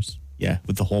 2 hours. Yeah,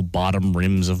 with the whole bottom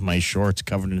rims of my shorts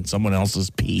covered in someone else's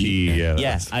pee. Yeah,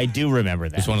 Yes, I do remember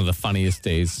that. It's one of the funniest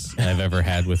days I've ever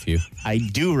had with you. I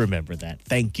do remember that.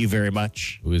 Thank you very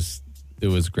much. It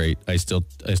was great. I still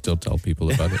tell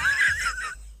people about it.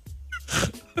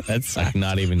 That's Like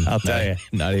not even. I'll tell you.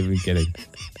 Not even kidding.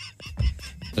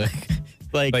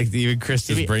 like Even Chris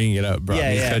is bringing it up brought Yeah,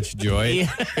 me yeah. such joy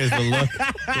Yeah. because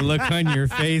the look on your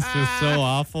face was so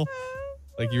awful.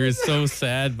 Like you were so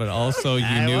sad, but also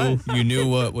you knew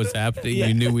what was happening. Yeah.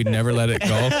 You knew we'd never let it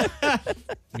go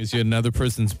because you had another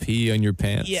person's pee on your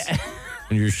pants. Yeah.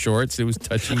 On your shorts. It was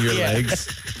touching your Yeah. legs.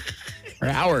 for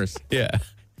hours. Yeah.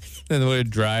 And when it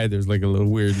dried, there's like a little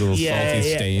weird little salty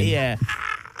stain. Yeah.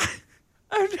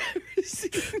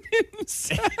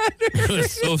 It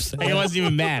was so sad. Like, I wasn't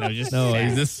even mad. I was just No, sad.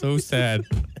 he's just so sad.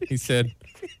 He said,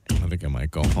 I've think I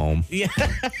might go home. Yeah.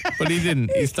 But he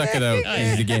didn't. He stuck it out.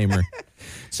 He's the gamer.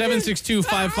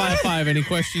 762-555. Any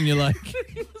question you like?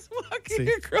 He was walking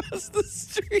across the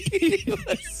street. He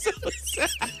was so sad.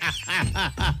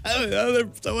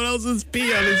 Someone else's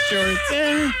pee on his shorts.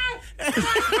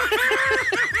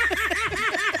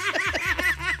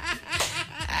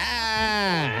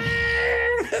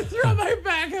 Throw my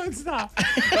back out. Stop.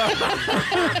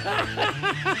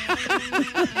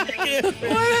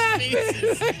 What happened?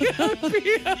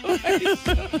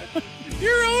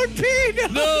 Your own pee.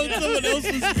 No, someone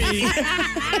else's pee.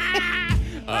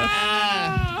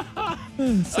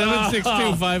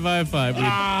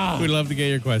 762-555. We'd love to get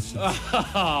your questions.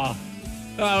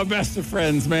 Oh, best of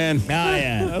friends, man. Oh,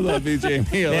 yeah. I love you,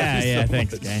 Jamie. I love you so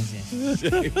Thanks, much. guys.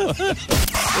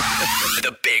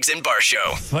 The Biggs and Bar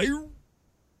Show. Fire.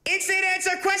 Instant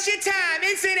answer question time.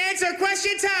 Instant answer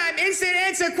question time. Instant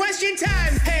answer question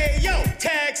time. Hey, yo,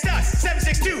 text us.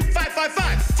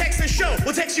 762-555. Text the show.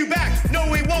 We'll text you back. No,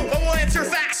 we won't, but we'll answer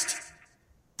fast.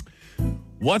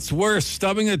 What's worse,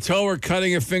 stubbing a toe or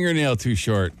cutting a fingernail too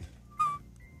short?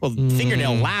 Well,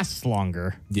 fingernail lasts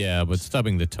longer. Yeah, but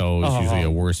stubbing the toe is usually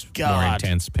a worse, more God.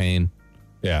 intense pain.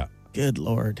 Yeah. Good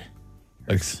Lord.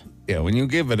 Like, yeah, when you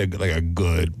give it a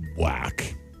good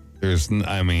whack, because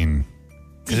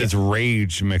it's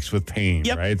rage mixed with pain,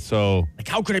 Yep. right? So, Like,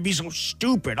 how could I be so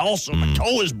stupid? Also, my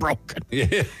toe is broken.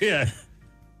 yeah.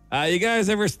 You guys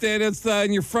ever stand outside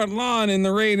in your front lawn in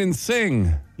the rain and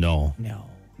sing? No.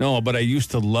 No, but I used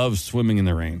to love swimming in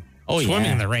the rain. Oh, Swimming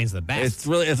yeah. in the rain's the best. It's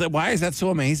really, why is that so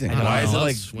amazing? don't Why know. is it I love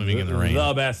like swimming in the rain.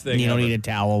 The best thing. You don't ever. need a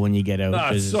towel when you get out. No,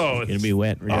 'cause it's so- it's going to be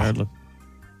wet regardless.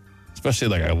 Especially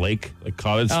like a lake, like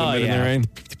college swimming in yeah. the rain.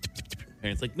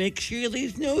 And it's like, make sure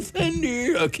there's no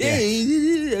thunder.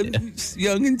 Okay. I'm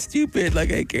young and stupid,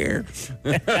 like I care.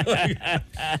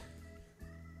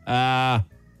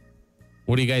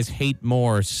 What do you guys hate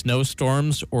more,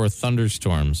 snowstorms or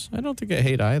thunderstorms? I don't think I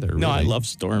hate either. No, I really. love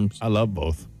storms. I love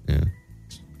both. Yeah.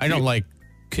 I don't like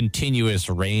continuous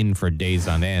rain for days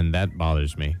on end. That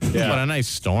bothers me. Yeah. But a nice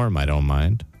storm, I don't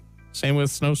mind. Same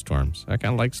with snowstorms. I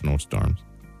kind of like snowstorms.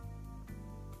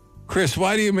 Chris,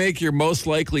 why do you make your most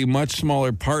likely much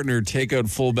smaller partner take out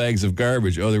full bags of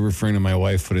garbage? Oh, they're referring to my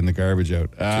wife putting the garbage out.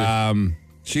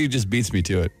 She just beats me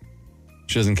to it.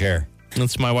 She doesn't care.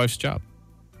 That's my wife's job.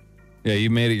 Yeah, you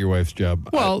made it your wife's job.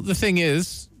 Well, the thing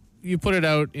is, you put it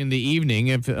out in the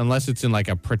evening, unless it's in like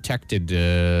a protected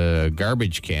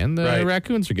garbage can, the Right.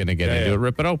 raccoons are going to get Yeah, into yeah. it,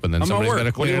 rip it open. Then I'm at somebody's work. got to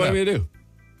What clean do you it want up. me to do?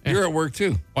 You're at work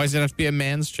too. Why does it have to be a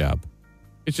man's job?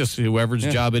 It's just whoever's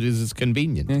job it is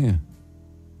convenient. Yeah.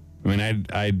 I mean,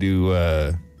 I do.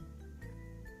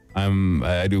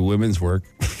 I do women's work.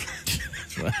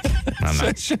 I'm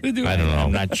not, Should I do I don't know.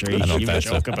 I'm not sure you I don't, should even that's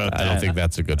joke about I that. don't think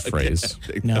that's a good phrase.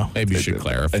 No. Maybe you should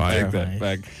clarify. I take that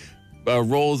back.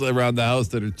 Roles around the house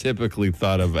that are typically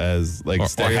thought of as like Or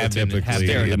have been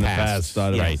stereotypically in the past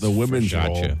thought of Right. the women's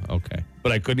role. Gotcha. Okay.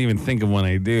 But I couldn't even think of one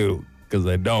I do because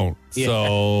I don't. Yeah.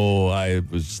 So I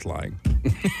was just lying.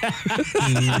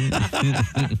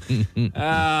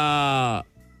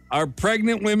 Are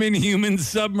pregnant women human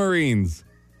submarines?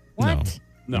 What?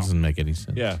 No. Doesn't make any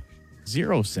sense. Yeah.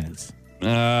 0 cents.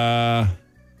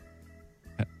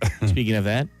 Speaking of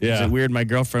that, Yeah. is it weird my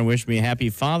girlfriend wished me a happy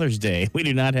Father's Day? We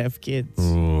do not have kids.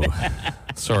 Ooh.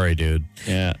 Sorry, dude.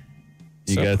 Yeah.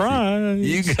 Surprise.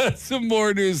 You got some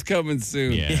more news coming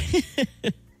soon. Yeah.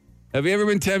 Have you ever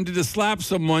been tempted to slap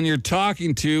someone you're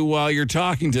talking to while you're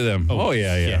talking to them? Oh,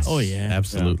 yeah. Yes. Oh, yeah.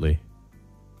 Absolutely.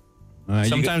 You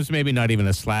Sometimes maybe not even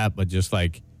a slap, but just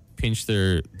like pinch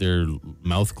their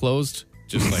mouth closed.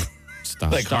 Just like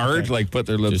stop. like hard, like put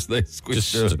their lips, Just- they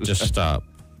squish their lips. Just stop.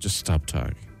 Just stop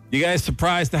talking. You guys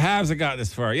surprised the Habs have got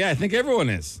this far? Yeah, I think everyone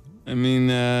is. I mean,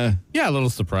 Yeah, a little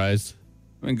surprised.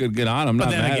 good on him. But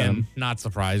Not then mad at again, him. not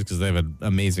surprised because they have an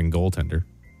amazing goaltender,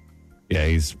 Yeah,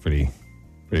 he's pretty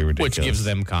ridiculous. which gives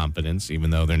them confidence,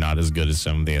 even though they're not as good as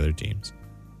some of the other teams.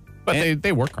 But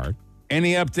they work hard.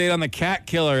 Any update on the cat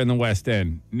killer in the West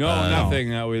End? No, nothing.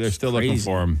 No, they're still looking Crazy.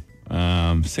 for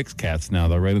him. 6 cats now,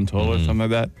 though, right in total or something like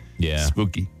that? Yeah.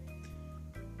 Spooky.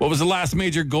 What was the last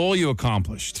major goal you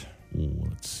accomplished? Ooh,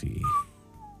 let's see.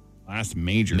 Last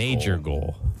major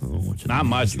goal. Not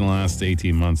much in the last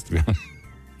 18 months, to be honest.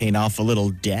 Paying off a little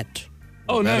debt.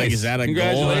 Oh, nice. Is that a goal?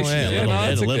 Congratulations. Yeah, Yeah, no,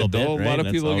 that's a little good bit, goal. A lot right? of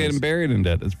That's people always- getting buried in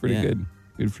debt. That's pretty Yeah. good.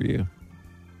 Good for you.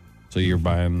 So you're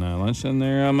buying lunch in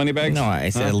there, money bags? No, I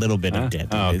said a little bit of debt.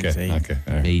 Oh, I okay. didn't say Okay.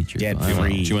 All right. Major. Debt goal.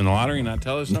 free. Did you win the lottery? Not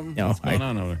tell us something? No, What's going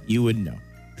on over there? You would know.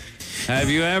 Have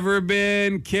you ever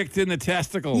been kicked in the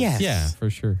testicles? Yes. Yeah, for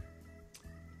sure.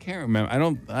 Can't remember. I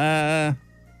don't.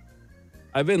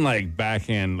 I've been like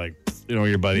backhand, like You know,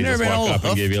 your buddy You've just never been walk all up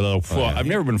and give you a little hoofed? foot. I've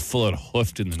never been full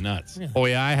hoofed in the nuts. Oh,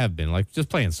 yeah, I have been. Like, just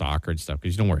playing soccer and stuff,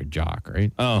 because you don't wear a jock,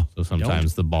 right? Oh. So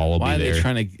sometimes the ball will Why are be there. they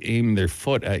trying to aim their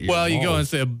foot at you? Well, you go and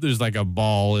say there's like a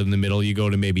ball in the middle. You go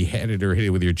to maybe head it or hit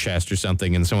it with your chest or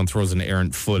something, and someone throws an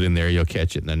errant foot in there. You'll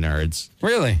catch it in the nards.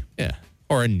 Really? Yeah.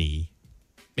 Or a knee.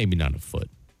 Maybe not a foot.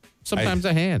 Sometimes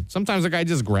a hand. Sometimes a guy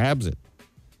just grabs it.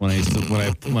 When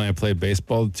I played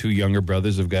baseball, the two younger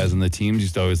brothers of guys on the teams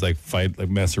used to always like fight, like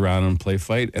mess around and play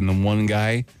fight. And the one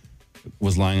guy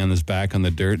was lying on his back on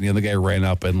the dirt, and the other guy ran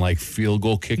up and like field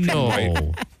goal kicked him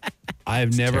right.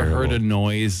 I've never heard a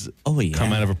noise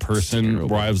come out of a person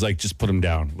where I was like, just put him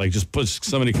down. Like, just put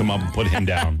somebody come up and put him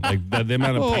down. Like the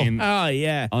amount of pain. Oh,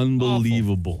 yeah.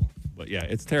 Unbelievable. Awful. But yeah,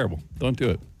 it's terrible. Don't do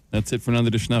it. That's it for another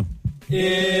edition of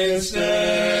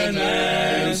Instant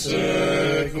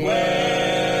Answer Question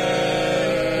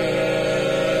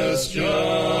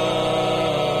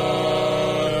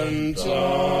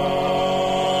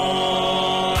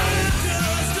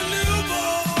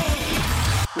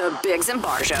The Biggs and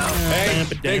Bar Show. Hey,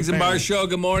 Biggs and Bar Show,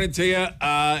 good morning to you.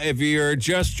 If you're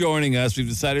just joining us, we've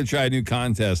decided to try a new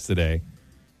contest today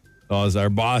because our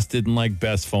boss didn't like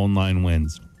best phone line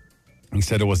wins. He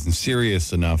said it wasn't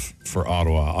serious enough for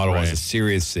Ottawa. Ottawa is a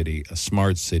serious city, a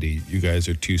smart city. You guys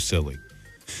are too silly.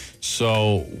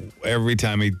 So every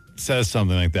time he says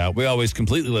something like that, we always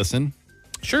completely listen.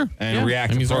 Sure. And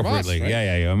react appropriately. Boss, right?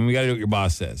 Yeah. I mean, we got to do what your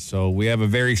boss says. So we have a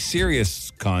very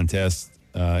serious contest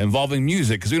involving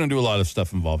music, because we don't do a lot of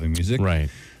stuff involving music. Right.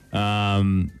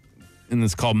 And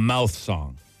it's called Mouth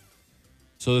Song.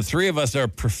 So the three of us are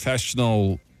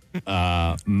professional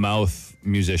mouth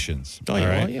musicians. Oh, yeah. All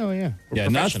right? Yeah. Yeah,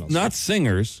 not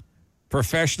singers,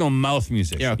 professional mouth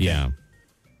musicians. Yeah, okay. Yeah.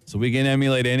 So we can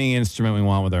emulate any instrument we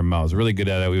want with our mouths. We're really good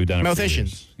at it. We've done it for Mouthicians.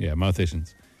 years. Yeah,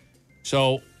 mouthicians.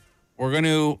 So we're going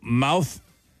to mouth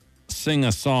sing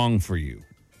a song for you.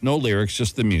 No lyrics,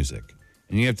 just the music.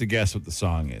 And you have to guess what the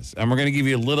song is. And we're going to give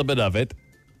you a little bit of it.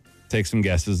 Take some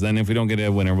guesses. Then if we don't get a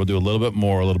winner, we'll do a little bit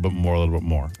more, a little bit more, a little bit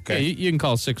more. Okay. Yeah, you can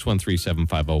call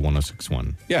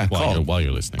 613-750-1061. Yeah, while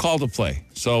you're listening. Call to play.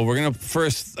 So we're going to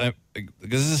first, because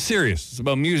this is serious. It's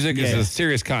about music. It's a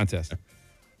serious contest.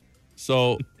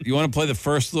 So you want to play the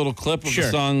first little clip of the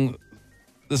song?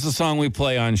 This is a song we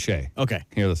play on Shay. Okay.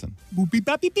 Here, listen. Boopy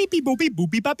boppy beepy boopy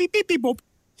boopy boppy beepy boop.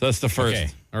 So that's the first. Okay.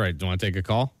 All right. Do you want to take a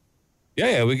call?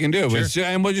 Yeah, we can do it. Sure.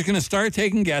 And we're just going to start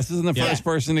taking guesses, and the first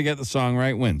person to get the song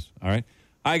right wins. All right.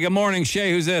 Hi, good morning,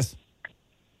 Shay. Who's this?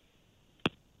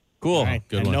 Cool. All right.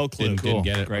 Good one. No clue. Didn't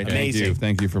get it. Great. Okay. Amazing.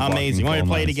 Thank you for Amazing. Want me to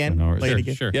play it again? Play it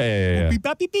again. Sure. Yeah. Boopy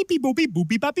boppy beepy boopy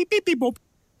boopy boppy beepy boop.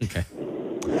 Okay.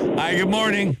 Hi, good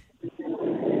morning.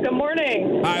 Good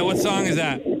morning. Hi, what song is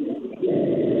that?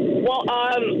 Well,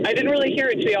 I didn't really hear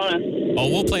it, to be honest. Oh,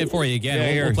 we'll play it for you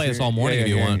again. We'll play this all morning if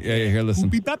you want. Yeah, here, listen.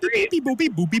 Boopy boppy beepy boopy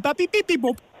boopy boppy beepy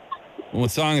boop. What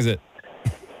song is it?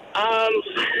 I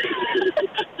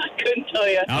couldn't tell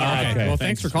you. All right. Okay. Well,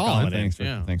 thanks for calling. Thanks for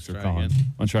Try calling. again.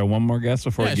 Want to try one more guess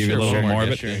before I give you a little bit more of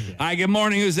it? Sure. Hi, good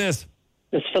morning. Who's this?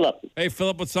 It's Philip. Hey,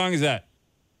 Philip, what song is that?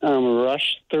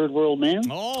 Rush, Third World Man.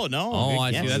 Oh, no. Oh,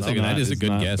 I see. That is a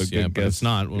good guess. But Yeah, good but it's guess.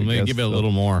 not. We'll Good maybe guess, give it a Phil.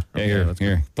 little more. Yeah, Okay,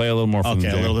 here. Play a little more from Okay,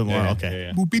 a Jay. little bit more. Yeah, Okay.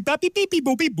 yeah. Boopy boppy beepy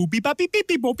boopy boopy boppy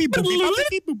beepy boopy boopy boppy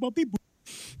beepy boopy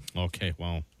boop. Okay,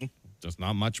 well, just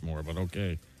not much more, but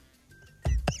okay.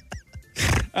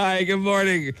 Hi, good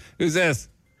morning. Who's this?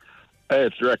 Hey,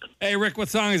 it's Rick. Hey, Rick, what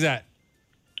song is that?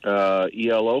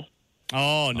 ELO.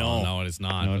 Oh, no. Oh, no, it is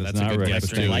not. No, but it's that's not a good Rick. guess,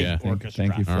 It's too. light Yeah. orchestra.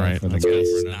 Thank you All right. for the That's guess.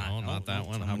 good for now. Not that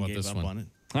one. How Someone about gave this up one? on it.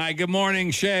 Hi, good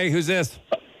morning, Shay. Who's this?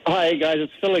 Hi, guys.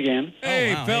 It's Phil again.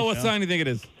 Hey, wow. Phil, Hey, what Phil. song do you think it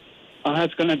is?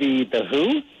 It's going to be The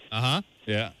Who. Uh-huh.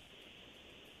 Yeah.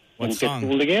 What Don't Get song?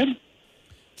 Fooled Again.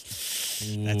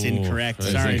 That's incorrect.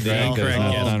 That's Sorry, incorrect. Phil.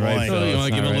 That's not right, boy. Phil. You wanna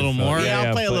That's give not a little right, Phil. more? Yeah,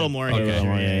 I'll play a little more. Play a here. little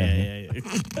more, Yeah.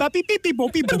 Boppy beepy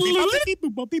boopy boopy boppy beepy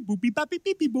boopy boopy boppy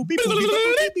beepy boopy boopy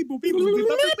boopy boopy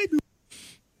boopy.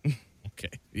 Okay.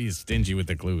 He's stingy with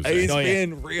the clues. He's Oh, yeah.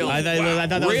 being real. I thought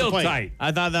that was real the point. tight.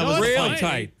 I thought that No, was it's the real point.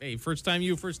 tight. Hey, first time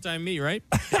you, first time me, right?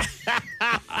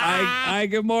 Hi,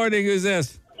 good morning. Who's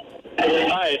this?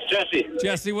 Hi, it's Jesse.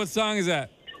 Jesse, what song is that?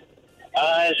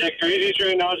 Is it Crazy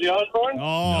Train Ozzy Osbourne?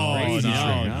 Oh, Crazy no.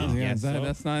 Train. Yeah, That's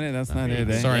not it. That's not it.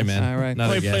 eh? Sorry, man. All right. Not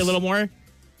a Play guess. a little more.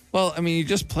 Well, I mean, you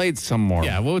just played some more.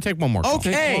 Yeah, we'll take one more. call.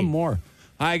 Okay. Take one more.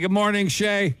 Hi, good morning,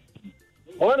 Shay.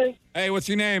 Morning. Hey, what's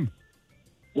your name?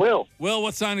 Will. Will,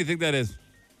 what song do you think that is?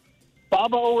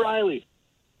 Baba O'Reilly.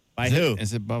 By who?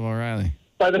 Is it Bubba O'Reilly?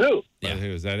 By The Who. Yeah. Who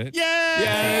is that it? Yeah. Yeah,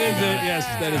 that is it. Yes,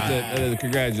 that is it. That is it.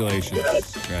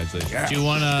 Congratulations. Congratulations. Do you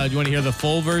want to hear the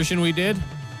full version we did?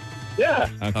 Yeah.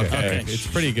 Okay. It's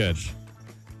pretty good.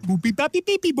 Boopy boppy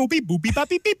beepy boopy boopy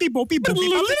boppy beepy boopy boopy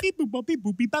boppy beepy boopy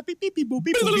boopy boppy beepy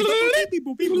boopy boopy boppy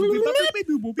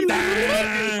beepy boopy boopy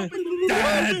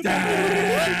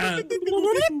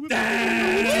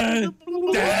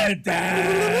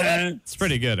It's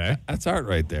pretty good, eh? That's art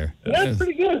right there. That's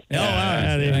pretty good. Oh,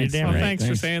 wow. You're damn Well, right. thanks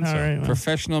for saying so. All right, well,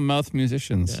 Professional mouth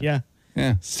musicians. yeah.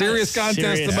 Yeah. Serious contest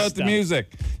Serious about the stuff.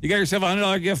 music. You got yourself a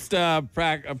 $100 gift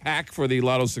pack for the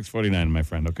Lotto 649, my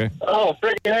friend, okay? Oh,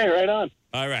 friggin' hey, right on.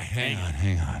 All right.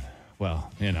 Hang on. Well,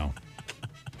 you know,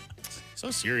 So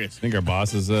serious. I think our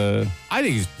boss is I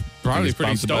think he's probably he's pretty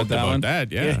pumped about stoked that about one. that.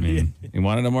 Yeah. I mean, he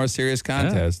wanted a more serious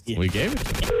contest. We gave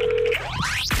it.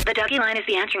 The Dougie line is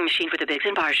the answering machine for the Biggs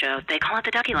and Bar Show. They call it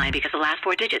the Dougie line because the last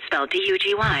 4 digits spell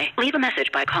DUGY. Leave a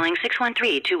message by calling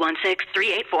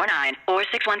 613-216-3849 or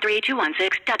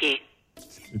 613-216-DOUGY.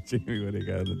 Jimmy, what do you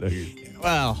got in the Dougie?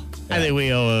 Well, I think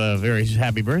we owe a very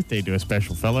happy birthday to a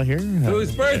special fella here.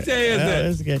 Whose birthday is it?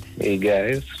 That's good. Hey,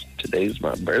 guys. Today's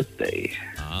my birthday.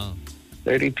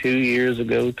 32 years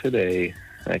ago today,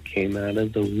 I came out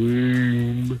of the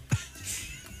womb.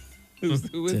 Who is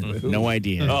it? No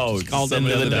idea. Oh, Just called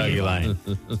somebody into the on the Dougie Dougie line.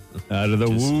 Out of the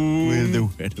womb.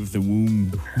 Out of the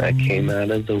womb. I came out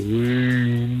of the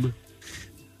womb.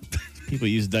 People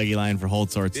use Dougie line for whole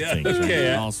sorts of things. Okay.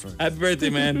 Right? All sorts. Happy birthday,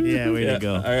 man. Yeah, way to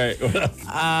go. All right. What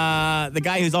else? The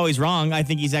guy who's always wrong, I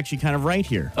think he's actually kind of right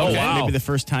here. Oh, wow. Maybe the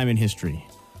first time in history.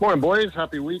 Morning, boys.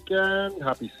 Happy weekend.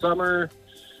 Happy summer.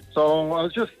 So I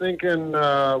was just thinking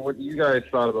what you guys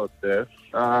thought about this.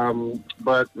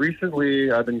 But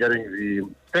recently I've been getting the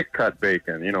thick cut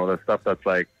bacon, you know, the stuff that's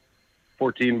like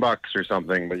 $14 or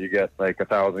something, but you get like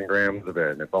 1,000 grams of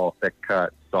it and it's all thick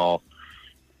cut. It's all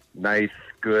nice,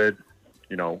 good,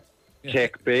 you know,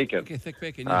 thick bacon. Okay, thick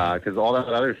bacon. Yeah. Because all that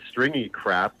other stringy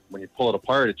crap, when you pull it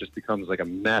apart, it just becomes like a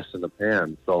mess in the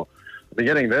pan. So I've been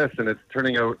getting this, and it's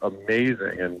turning out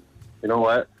amazing. And you know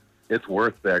what? It's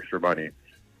worth the extra money.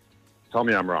 Tell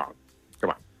me I'm wrong. Come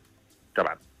on.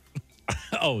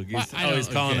 He's I always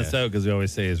don't- calling okay. us out because we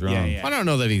always say he's wrong. Yeah. I don't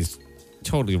know that he's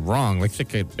totally wrong. Like thick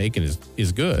cut bacon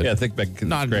is good. Yeah, thick bacon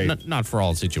not, is great. not for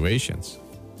all situations.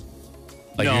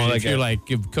 Like No, if like you're a- like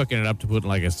you're cooking it up to put in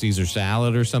like a Caesar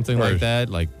salad or something Right. like that.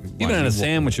 Like Even on a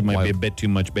sandwich, it might why- be a bit too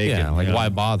much bacon. Yeah, like you know? why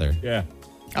bother? Yeah.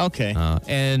 Okay.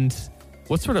 And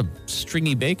what sort of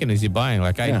stringy bacon is he buying?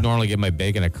 Like I Yeah. normally get my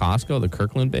bacon at Costco, the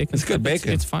Kirkland bacon. It's good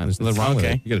bacon. It's fine. There's nothing wrong with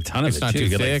okay. it. You get a ton of It's it, not too. too You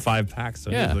get like thick. 5 packs.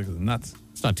 So Yeah. it's nuts.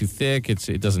 It's not too thick.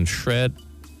 It doesn't shred.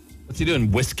 What's he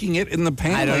doing? Whisking it in the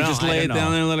pan? I don't Like, know. just I lay don't it down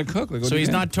know. there and let it cook. Like, what So do you he's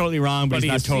think? not totally wrong, but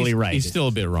he's not totally right. He's still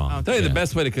a bit wrong. I'll tell you, Yeah. the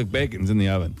best way to cook bacon is in the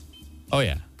oven. Oh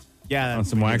yeah. Yeah. On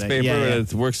some wax paper. Yeah.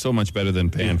 It works so much better than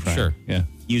pan frying. sure. Yeah.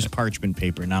 Use parchment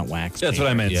paper, not wax. That's paper.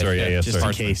 what I meant. Yeah, Sorry. yeah, Yeah. just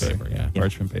sorry. in case. Parchment paper. Yeah.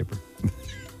 Parchment paper.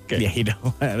 Yeah, you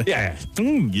know. Yeah.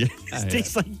 It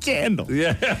tastes like candle.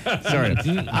 Yeah. Sorry.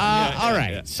 All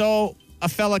right. So a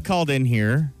fella called in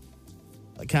here,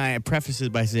 kind of prefaces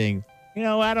by saying, you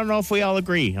know, I don't know if we all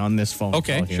agree on this phone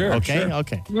Okay, call here. sure, Okay, sure.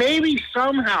 okay. Maybe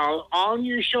somehow on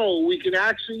your show we can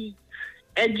actually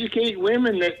educate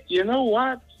women that, you know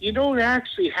what, you don't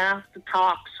actually have to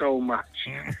talk so much.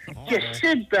 Just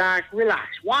sit back, relax,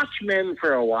 watch men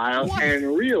for a while,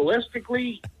 and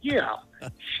realistically,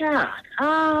 shut up.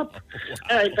 All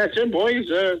right, that's it, boys.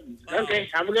 Okay,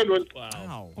 have a good one.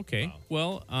 Wow. Okay.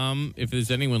 Well, if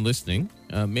there's anyone listening,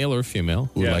 male or female,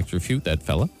 who would Yeah. like to refute that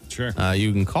fella, Sure.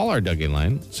 you can call our Dougie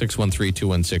line,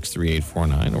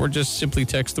 613-216-3849, or just simply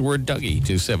text the word Dougie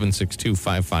to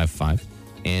 762-555,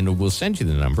 and we'll send you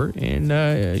the number,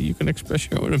 and you can express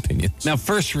your own opinions. Now,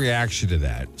 first reaction to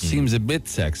that seems a bit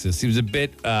sexist. Seems a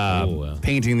bit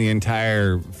painting the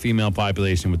entire female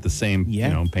population with the same,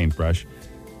 paintbrush.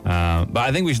 But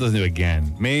I think we should listen to it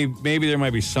again. Maybe there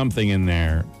might be something in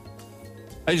there.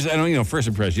 I don't, first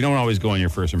impression. You don't always go on your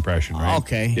first impression, right?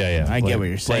 Okay. Yeah. I get what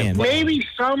you're saying. Maybe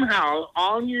somehow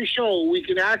on your show we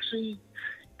can actually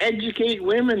educate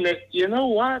women that, you know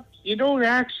what, you don't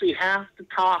actually have to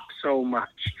talk so much.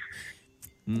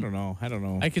 I don't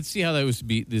know. I could see how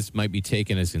this might be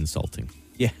taken as insulting.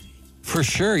 Yeah. For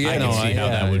sure, yeah. I can see how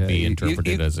that would be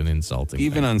interpreted You- as an insulting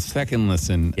Even thing. on second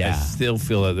listen, I Yeah. still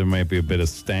feel that there might be a bit of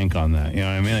stank on that. You know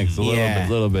what I mean? Like it's a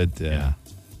little bit.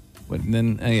 But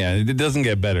then, it doesn't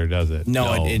get better, does it?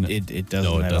 No, it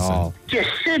doesn't at all. Just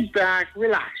sit back,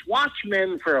 relax, watch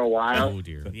men for a while. Oh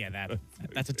dear. Yeah,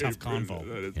 that's a tough convo.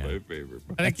 That is Yeah. my favorite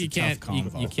part. I think That's you a can't tough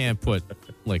convo. you can't put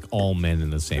like all men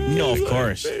in the same. No, of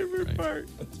course. Favorite part.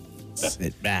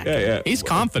 Sit back. Yeah. He's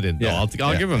confident though. Yeah.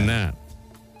 I'll Yeah. give him that.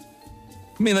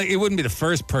 I mean, like it wouldn't be the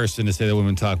first person to say that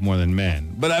women talk more than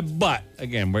men. But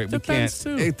again, we Depends,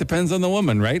 can't. too. It depends on the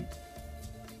woman, right?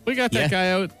 We got that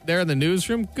guy out there in the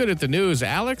newsroom. Good at the news,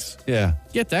 Alex. Yeah.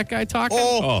 Get that guy talking.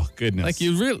 Oh goodness. Like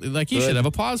you should have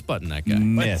a pause button. That guy.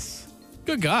 Miss.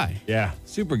 Good guy. Yeah.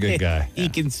 Super good guy. He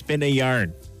can spin a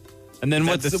yarn. And then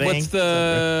what's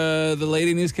the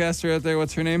lady newscaster out there?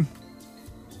 What's her name?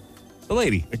 The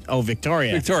lady. Oh,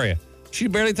 Victoria. Victoria. She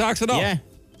barely talks at all. Yeah.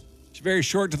 She's very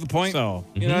short to the point. So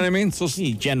you know what I mean? So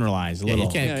he generalized a Yeah, little.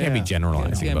 you can't be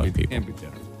generalizing about people. Can't be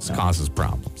general. This causes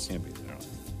problems. Can't be general.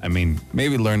 I mean,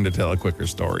 maybe learn to tell a quicker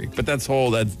story. But that's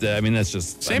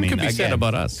just Same could be said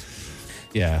about us.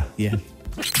 Yeah. Yeah.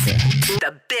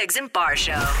 The Biggs and Bar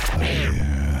Show.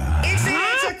 Instant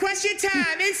answer question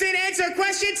time. Instant answer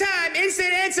question time.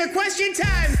 Instant answer question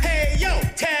time. Hey, yo,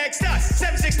 text us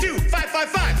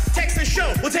 762-555. Text the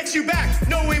show. We'll text you back.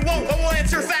 No, we won't, but we'll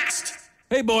answer fast.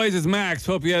 Hey, boys, it's Max.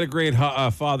 Hope you had a great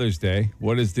Father's Day.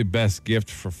 What is the best gift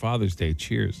for Father's Day?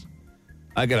 Cheers.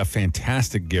 I got a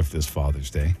fantastic gift this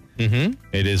Father's Day. Mm-hmm.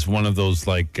 It is one of those,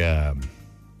 like, gun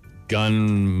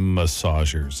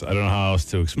massagers. I don't know how else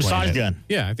to explain it. Massage gun.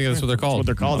 Yeah, I think that's what they're called.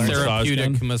 That's what they're called.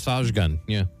 Therapeutic massage gun.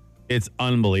 Yeah. It's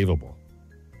unbelievable.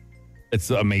 It's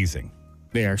amazing.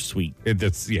 They are sweet.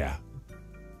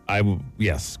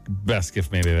 Yes, best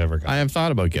gift maybe I've ever got. I have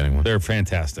thought about getting one. They're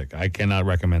fantastic. I cannot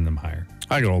recommend them higher.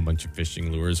 I got a whole bunch of fishing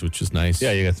lures, which is nice.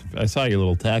 Yeah, I saw your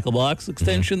little tackle box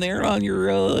extension there on your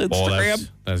Instagram.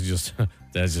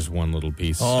 That's just one little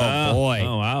piece. Oh, boy.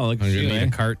 Oh, wow. Look I'm at going you, to need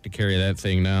a cart to carry that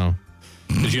thing now.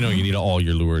 Because you need all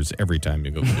your lures every time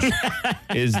you go fishing.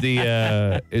 Are you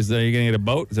going to get a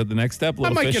boat? Is that the next step? I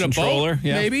might get a troller? boat,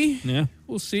 Yeah. maybe. Yeah.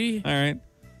 We'll see. All right.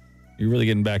 You're really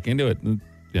getting back into it.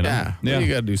 Yeah. Well, you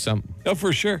got to do something. Oh,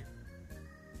 for sure.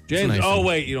 James, nice one.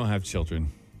 wait, you don't have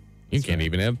children. You can't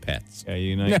even have pets. Yeah,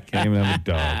 you can't even have a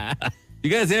dog. You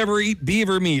guys ever eat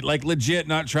beaver meat? Like legit,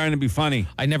 not trying to be funny.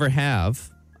 I never have.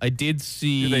 I did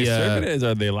see. Do they serve it?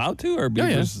 Are they allowed to? Or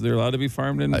beavers, they're allowed to be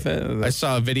farmed and fed? I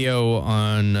saw a video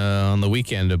on the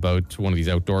weekend about one of these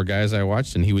outdoor guys I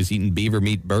watched, and he was eating beaver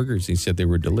meat burgers. He said they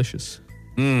were delicious.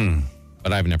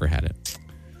 But I've never had it.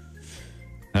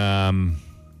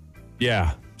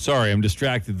 Yeah. Sorry, I'm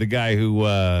distracted. The guy who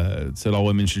said all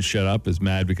women should shut up is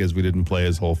mad because we didn't play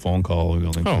his whole phone call. We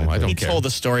only I don't He care. told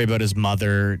a story about his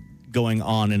mother going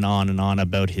on and on and on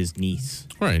about his niece.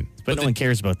 Right. But no one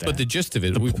cares about that. But the gist of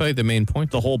it, we played the main point.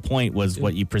 The whole point was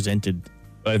what you presented.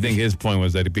 I think his point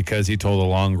was that because he told a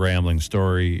long, rambling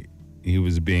story, he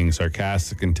was being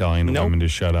sarcastic and telling the women to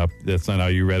shut up. That's not how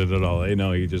you read it at all. I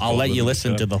know you just. I'll let you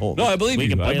listen to the whole. No, I believe we you.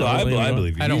 can play the whole I thing.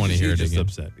 believe you. I don't want to hear it He's just again.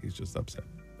 upset. He's just upset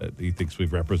that he thinks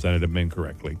we've represented him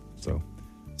incorrectly. So,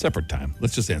 separate time.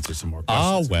 Let's just answer some more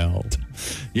questions. Oh, well.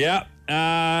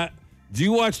 Yeah. Do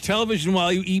you watch television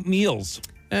while you eat meals?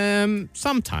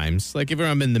 Sometimes. Like if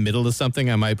I'm in the middle of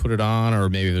something, I might put it on, or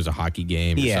maybe there's a hockey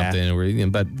game or something.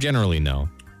 But generally, no.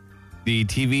 The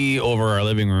TV over our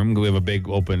living room, we have a big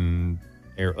open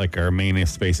air, like our main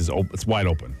space is open. It's wide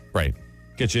open. Right.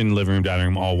 Kitchen, living room, dining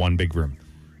room, all one big room.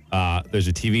 There's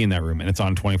a TV in that room, and it's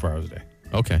on 24 hours a day.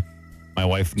 Okay. My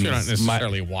wife So needs... you're not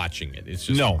necessarily watching it. It's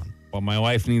just No. on. Well, my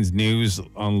wife needs news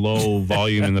on low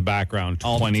volume in the background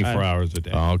 24 hours a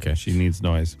day. Oh, okay. She needs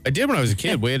noise. I did when I was a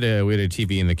kid. We had a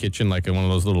TV in the kitchen, like one of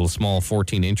those little small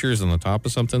 14 inchers on the top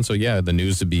of something. So yeah, the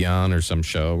news would be on or some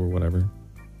show or whatever.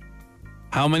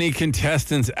 How many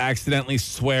contestants accidentally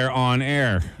swear on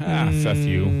air? A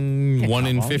few. 1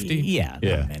 in 50? Yeah,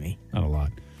 not many. Not a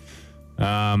lot.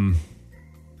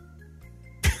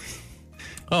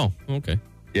 Oh, okay.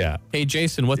 Yeah. Hey,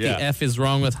 Jason, what the F is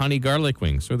wrong with honey garlic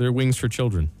wings? Or they're wings for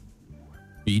children?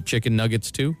 You eat chicken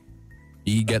nuggets too?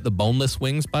 You get the boneless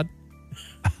wings, bud?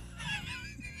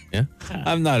 Yeah.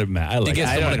 I'm not a man. I You like. get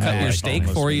I someone to don't cut your like steak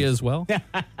boneless for you wings. as well?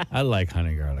 I like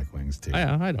honey garlic wings too.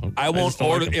 I don't. I just won't don't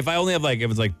order like 'em. if I only have if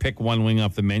it's like pick one wing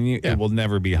off the menu. Yeah. It will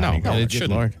never be honey No, garlic. it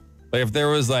shouldn't. Lord. But if there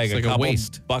was like It's a like a couple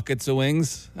waste. buckets of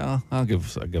wings, I'll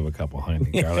give a couple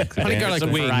honey garlic. Honey garlic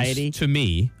some wings, variety. to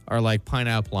me, are like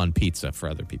pineapple on pizza for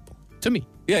other people. To me.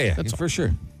 Yeah, That's all. for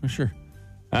sure.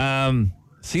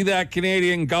 See that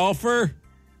Canadian golfer?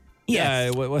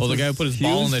 Yes. What's The guy who his- put his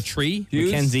ball in Hughes? a tree?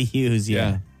 Hughes? Mackenzie Hughes,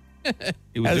 yeah.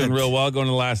 He was doing real well going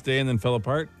to the last day and then fell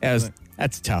apart. That's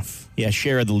tough. Yeah,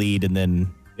 share the lead and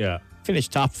then Yeah. finish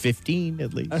top 15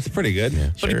 at least. That's pretty good.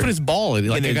 But he put his ball in,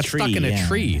 like In it a got stuck tree, in a yeah.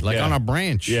 tree, like Yeah. on a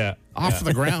branch. Yeah. Off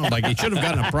the ground. Like he should have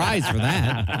gotten a prize for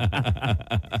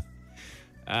that.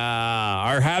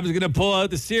 Are Habs going to pull out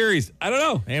the series? I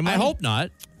don't know. I hope not.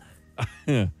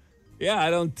 Yeah, I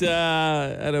don't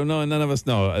know. None of us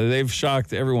know. They've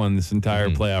shocked everyone this entire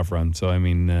playoff run. So I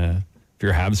mean, if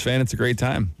you're a Habs fan, it's a great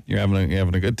time. You're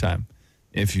having a good time.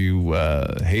 If you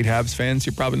hate Habs fans,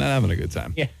 you're probably not having a good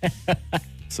time. Yeah.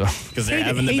 So because they're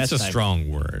having the best Hate's a time. strong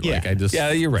word. Yeah. Like I just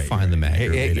you're right. find them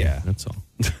aggravating. Yeah. That's all.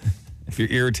 if you're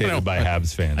irritated by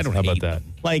Habs fans, I don't how about hate that?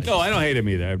 Like, No, I don't hate him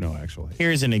either. I have no actual hate.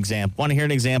 here's an example. Want to hear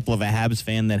an example of a Habs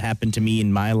fan that happened to me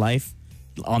in my life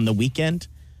on the weekend?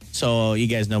 So you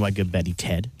guys know my good buddy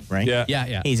Ted, right?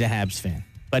 Yeah. He's a Habs fan,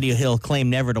 but he'll claim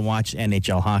never to watch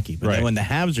NHL hockey. But then Right. when the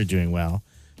Habs are doing well,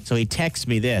 so he texts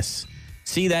me this.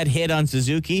 See that hit on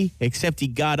Suzuki? Except he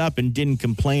got up and didn't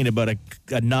complain about a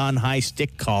non-high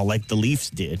stick call like the Leafs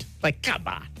did. Like, come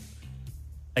on.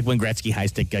 Like when Gretzky high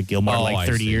stick got Gilmore Oh, like I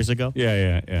 30 see. years ago.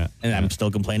 Yeah. And I'm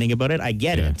still complaining about it. I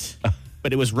get it.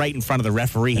 But it was right in front of the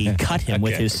referee. He cut him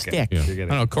with his stick. Yeah. You're I getting-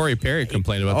 don't know. Corey Perry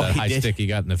complained about that he high did. stick he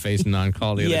got in the face and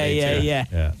non-call the other day, too.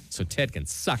 Yeah. So Ted can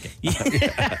suck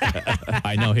it.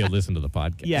 I know he'll listen to the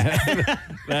podcast. Yeah.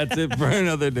 That's it for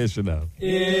another edition of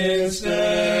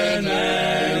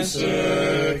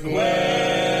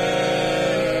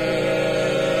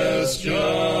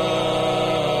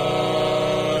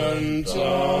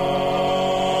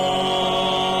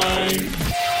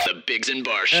The Biggs and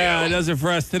Bar Show. Yeah, that does it for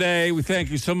us today. We thank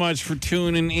you so much for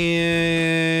tuning in.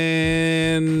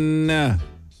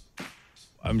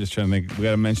 I'm just trying to think. We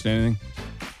got to mention anything?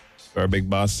 Our big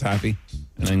boss is happy?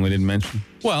 Anything we didn't mention?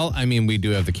 Well, I mean, we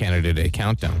do have the Canada Day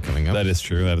countdown coming up. That is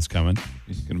true. That is coming.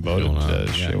 You can vote Don't, at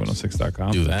yeah.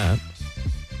 shay106.com. do that.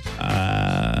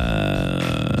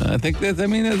 I think that's, I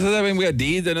mean, we got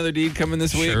deeds, another deed coming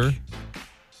this week. Sure.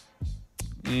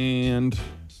 And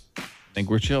I think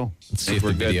we're chill. Let's see if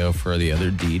the video for the other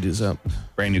deed is up.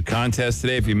 Brand new contest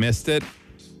today. If you missed it,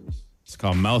 it's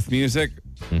called Mouth Music.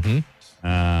 Mm-hmm.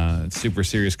 It's super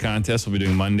serious contest. We'll be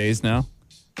doing Mondays now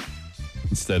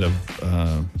instead of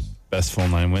best full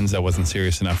 9 wins. That wasn't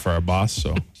serious enough for our boss,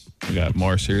 so we got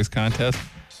more serious contest.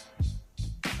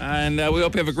 And we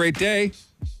hope you have a great day.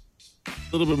 A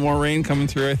little bit more rain coming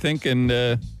through, I think,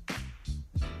 and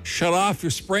shut off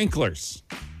your sprinklers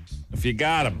if you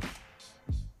got them.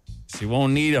 So you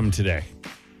won't need them today.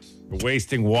 We're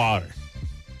wasting water.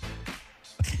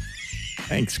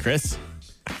 Thanks, Chris.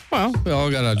 Well, we all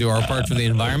got to do our part for the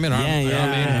environment. Yeah, aren't we? I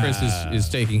mean, yeah. Chris is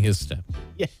taking his step.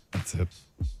 Yeah. That's it.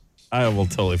 I will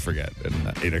totally forget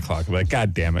at 8 o'clock. I'm like,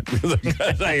 God damn it.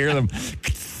 I hear them.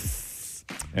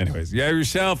 Anyways, you have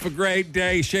yourself a great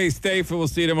day. Shay, stay, and we'll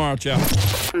see you tomorrow. Ciao.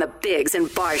 On the Biggs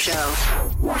and Bar Show.